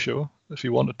goal, I'm pretty sure, if he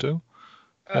wanted to.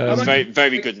 He's very,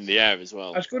 very good in the air as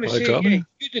well. I was going to say, he's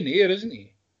good in the air, isn't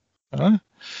he?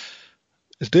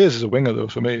 His days as a winger, though,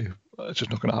 for me, it's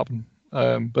just not going to happen.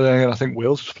 But then again, I think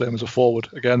Wales just play him as a forward.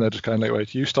 Again, they're just kind of like,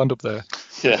 right, you stand up there,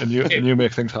 and you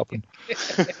make things happen.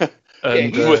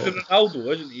 And he's Ronaldo,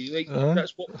 isn't he?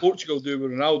 That's what Portugal do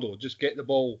with Ronaldo. Just get the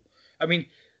ball. I mean,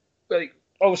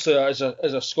 obviously, as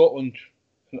a Scotland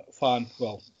fan,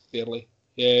 well, barely.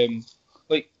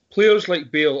 Players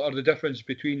like Bale are the difference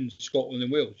between Scotland and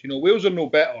Wales. Wales are no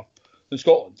better than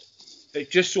Scotland.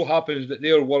 It just so happens that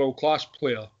their world-class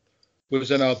player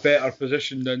was in a better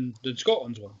position than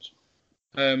Scotland's ones.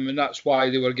 And that's why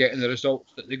they were getting the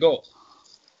results that they got.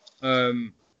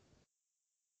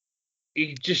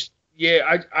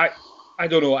 I I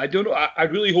don't know. I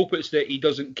really hope it's that he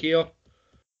doesn't care.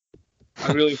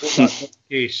 I really hope that's not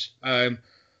the case.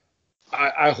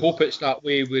 I hope it's that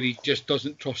way where he just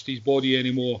doesn't trust his body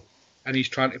anymore and he's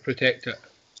trying to protect it.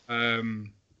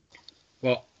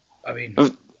 But I mean,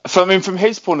 from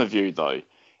his point of view though,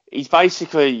 he's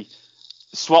basically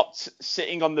swapped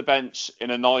sitting on the bench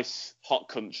in a nice hot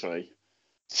country,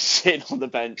 sitting on the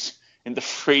bench in the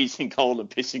freezing cold and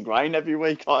pissing rain every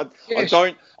week. I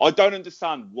don't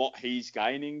understand what he's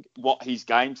gained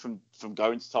from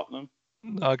going to Tottenham.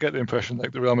 I get the impression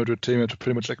like the Real Madrid teammates were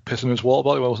pretty much like pissing his water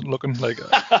bottle. I wasn't looking like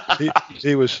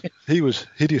he was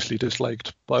hideously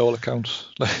disliked by all accounts.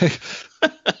 Like, do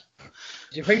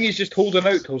you think he's just holding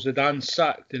out till Zidane's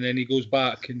sacked and then he goes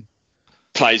back and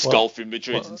plays golf in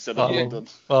Madrid instead of London?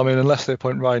 Well, I mean, unless they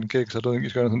appoint Ryan Giggs, I don't think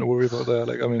he's got anything to worry about there.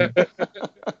 Like, I mean.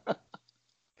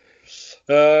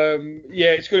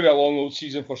 Yeah, it's going to be a long old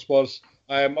season for Spurs.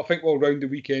 I think we'll round the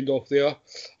weekend off there.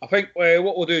 I think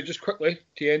what we'll do, just quickly,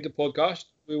 to end the podcast,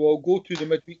 we will go to the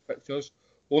midweek fixtures.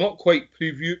 We'll not quite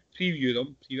preview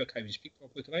them. See, I can't even speak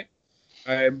properly tonight.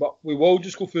 But we will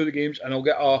just go through the games, and I'll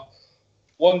get a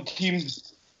one-team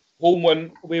home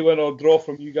win, away win, or draw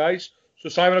from you guys. So,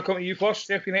 Simon, I'll come to you first.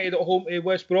 Sheffield United at home to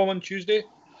West Brom on Tuesday.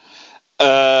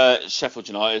 Sheffield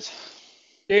United.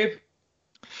 Dave?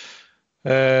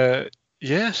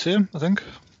 Yeah, same, I think.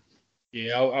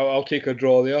 Yeah, I'll take a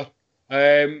draw there.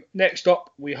 Next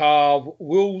up, we have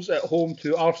Wolves at home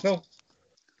to Arsenal.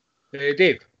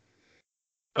 Dave?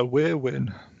 Away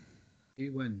win. He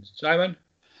wins. Simon?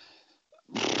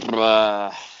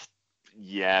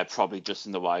 Yeah, probably just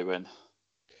in the way win.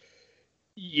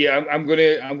 Yeah, I'm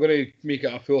gonna make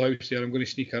it a full house there. I'm gonna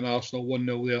sneak in Arsenal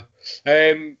 1-0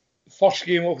 there. First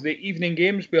game of the evening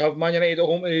games, we have Man United at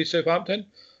home to Southampton.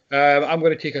 I'm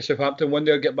going to take a Southampton win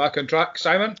there, get back on track.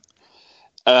 Simon?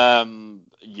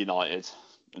 United,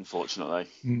 unfortunately.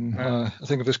 I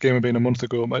think if this game had been a month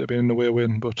ago, it might have been an away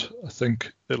win, but I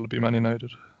think it'll be Man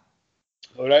United.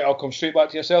 All right, I'll come straight back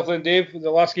to yourself then, Dave. The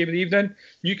last game of the evening,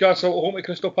 Newcastle at home to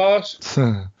Crystal Palace.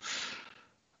 I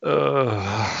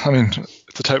mean,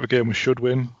 it's the type of game we should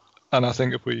win, and I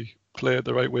think if we play it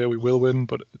the right way, we will win,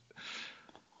 but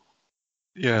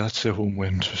yeah, let's say home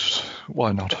win. Just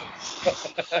why not?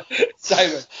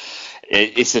 Simon?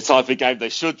 It's the type of game they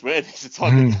should win. It's the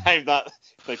type of game that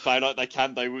if they play like they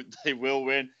can, they will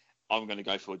win. I'm going to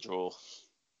go for a draw.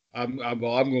 I'm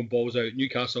going balls out.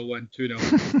 Newcastle win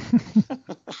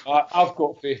 2-0. I've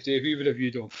got faith, Dave, even if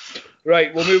you don't.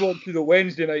 Right, we'll move on to the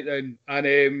Wednesday night then.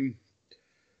 And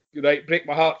right, break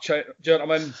my heart,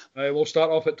 gentlemen. We'll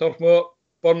start off at Turf Moor.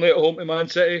 Burnley at home to Man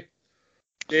City.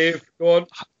 Dave, go on.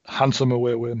 Handsome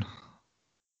away win.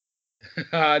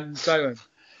 And Simon?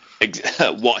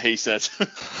 What he said.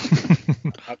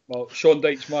 Well, Sean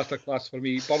Dyche's masterclass for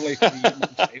me. Burnley 3, Man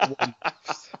City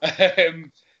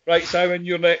 1. Right, Simon,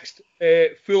 you're next.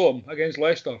 Fulham against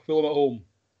Leicester. Fulham at home.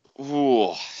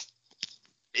 Ooh.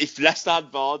 If Leicester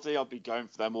had Vardy, I'd be going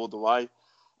for them all the way.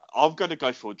 I'm going to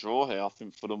go for a draw here. I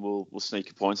think Fulham will sneak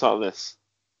a point out of this.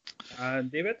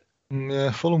 And David?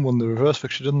 Yeah, Fulham won the reverse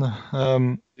fixture, didn't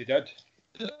they? They did.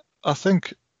 I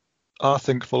think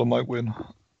Fulham might win.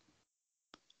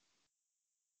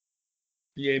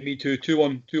 Yeah, me too.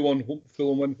 2-1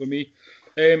 Fulham win for me.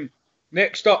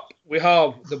 Next up, we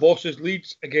have the bosses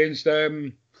Leeds against, I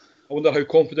wonder how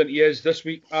confident he is this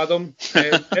week, Adam.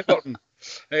 Everton.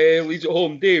 Leeds at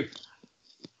home. Dave?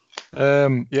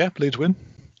 Yeah, Leeds win.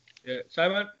 Yeah,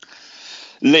 Simon?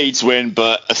 Leeds win,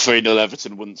 but a 3-0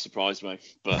 Everton wouldn't surprise me.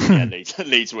 But yeah,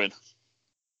 Leeds win.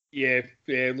 Yeah,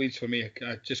 Leeds for me,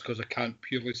 just because I can't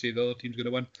purely say the other team's going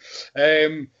to win.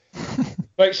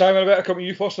 Right, Simon, I better come to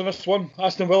you first on this one.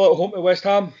 Aston Villa at home to West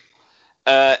Ham.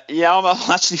 Yeah, I'm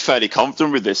actually fairly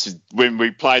confident with this. When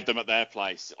we played them at their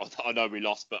place, I know we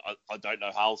lost, but I don't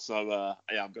know how. So,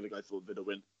 yeah, I'm going to go for a bit of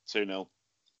win. 2-0.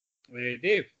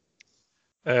 Dave?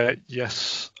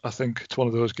 Yes, I think it's one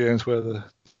of those games where the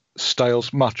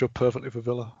styles match up perfectly for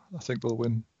Villa. I think they'll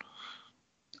win.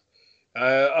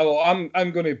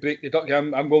 I'm going to break the duck.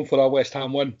 I'm going for a West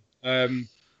Ham win. I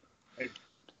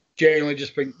genuinely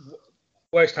just think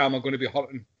West Ham are going to be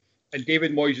hurting, and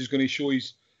David Moyes is going to show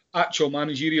his actual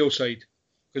managerial side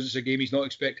because it's a game he's not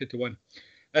expected to win.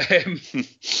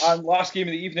 And last game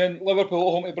of the evening, Liverpool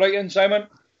at home to Brighton. Simon?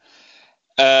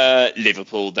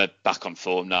 Liverpool, they're back on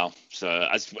form now, so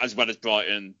as well as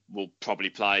Brighton will probably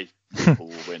play, Liverpool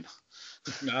will win.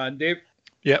 And Dave?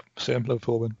 Yep, same,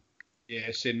 Liverpool win.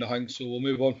 Yeah, same nothing, so we'll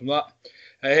move on from that.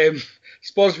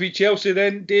 Spurs v Chelsea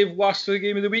then. Dave, last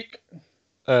game of the week?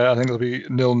 I think it'll be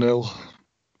 0-0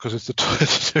 because it's the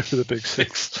two of the big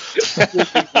six.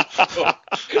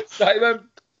 Simon?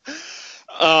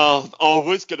 I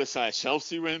was going to say a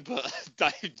Chelsea win, but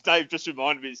Dave just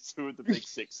reminded me it's 2 of the big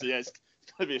 6. So yeah, it's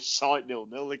going to be a shite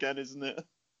 0-0 again, isn't it?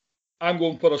 I'm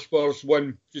going for a Spurs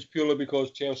win, just purely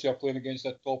because Chelsea are playing against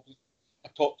a top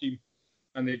team,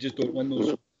 and they just don't win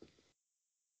those.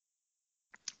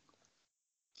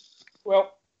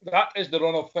 Well, that is the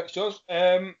run of fixtures.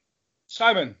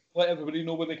 Simon, let everybody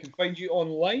know where they can find you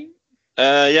online.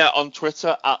 On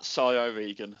Twitter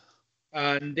 @SioRegan.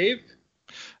 And Dave?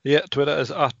 Yeah, Twitter is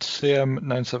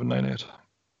 @CM9798.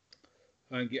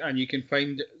 And you can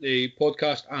find the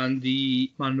podcast and the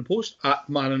Man in the Post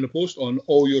 @Man in the Post on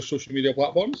all your social media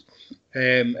platforms.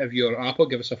 If you're Apple,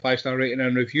 give us a 5-star rating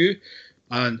and review,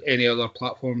 and any other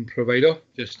platform provider,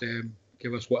 just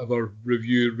give us whatever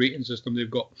review rating system they've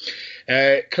got.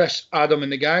 Chris, Adam,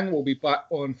 and the gang will be back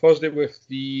on Thursday with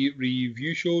the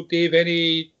review show. Dave,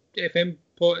 any FM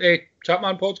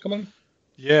Chatman pods coming?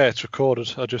 Yeah, it's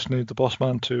recorded. I just need the boss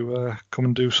man to come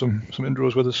and do some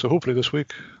intros with us. So hopefully this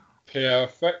week.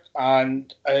 Perfect.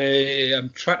 And I'm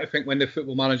trying to think when the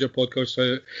Football Manager podcast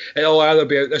out. It'll either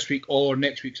be out this week or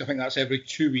next week. So I think that's every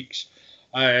 2 weeks.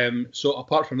 So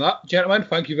apart from that, gentlemen,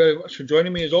 thank you very much for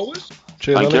joining me as always.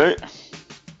 Cheers, Thank you.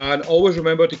 And always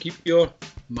remember to keep your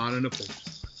man in the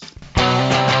post.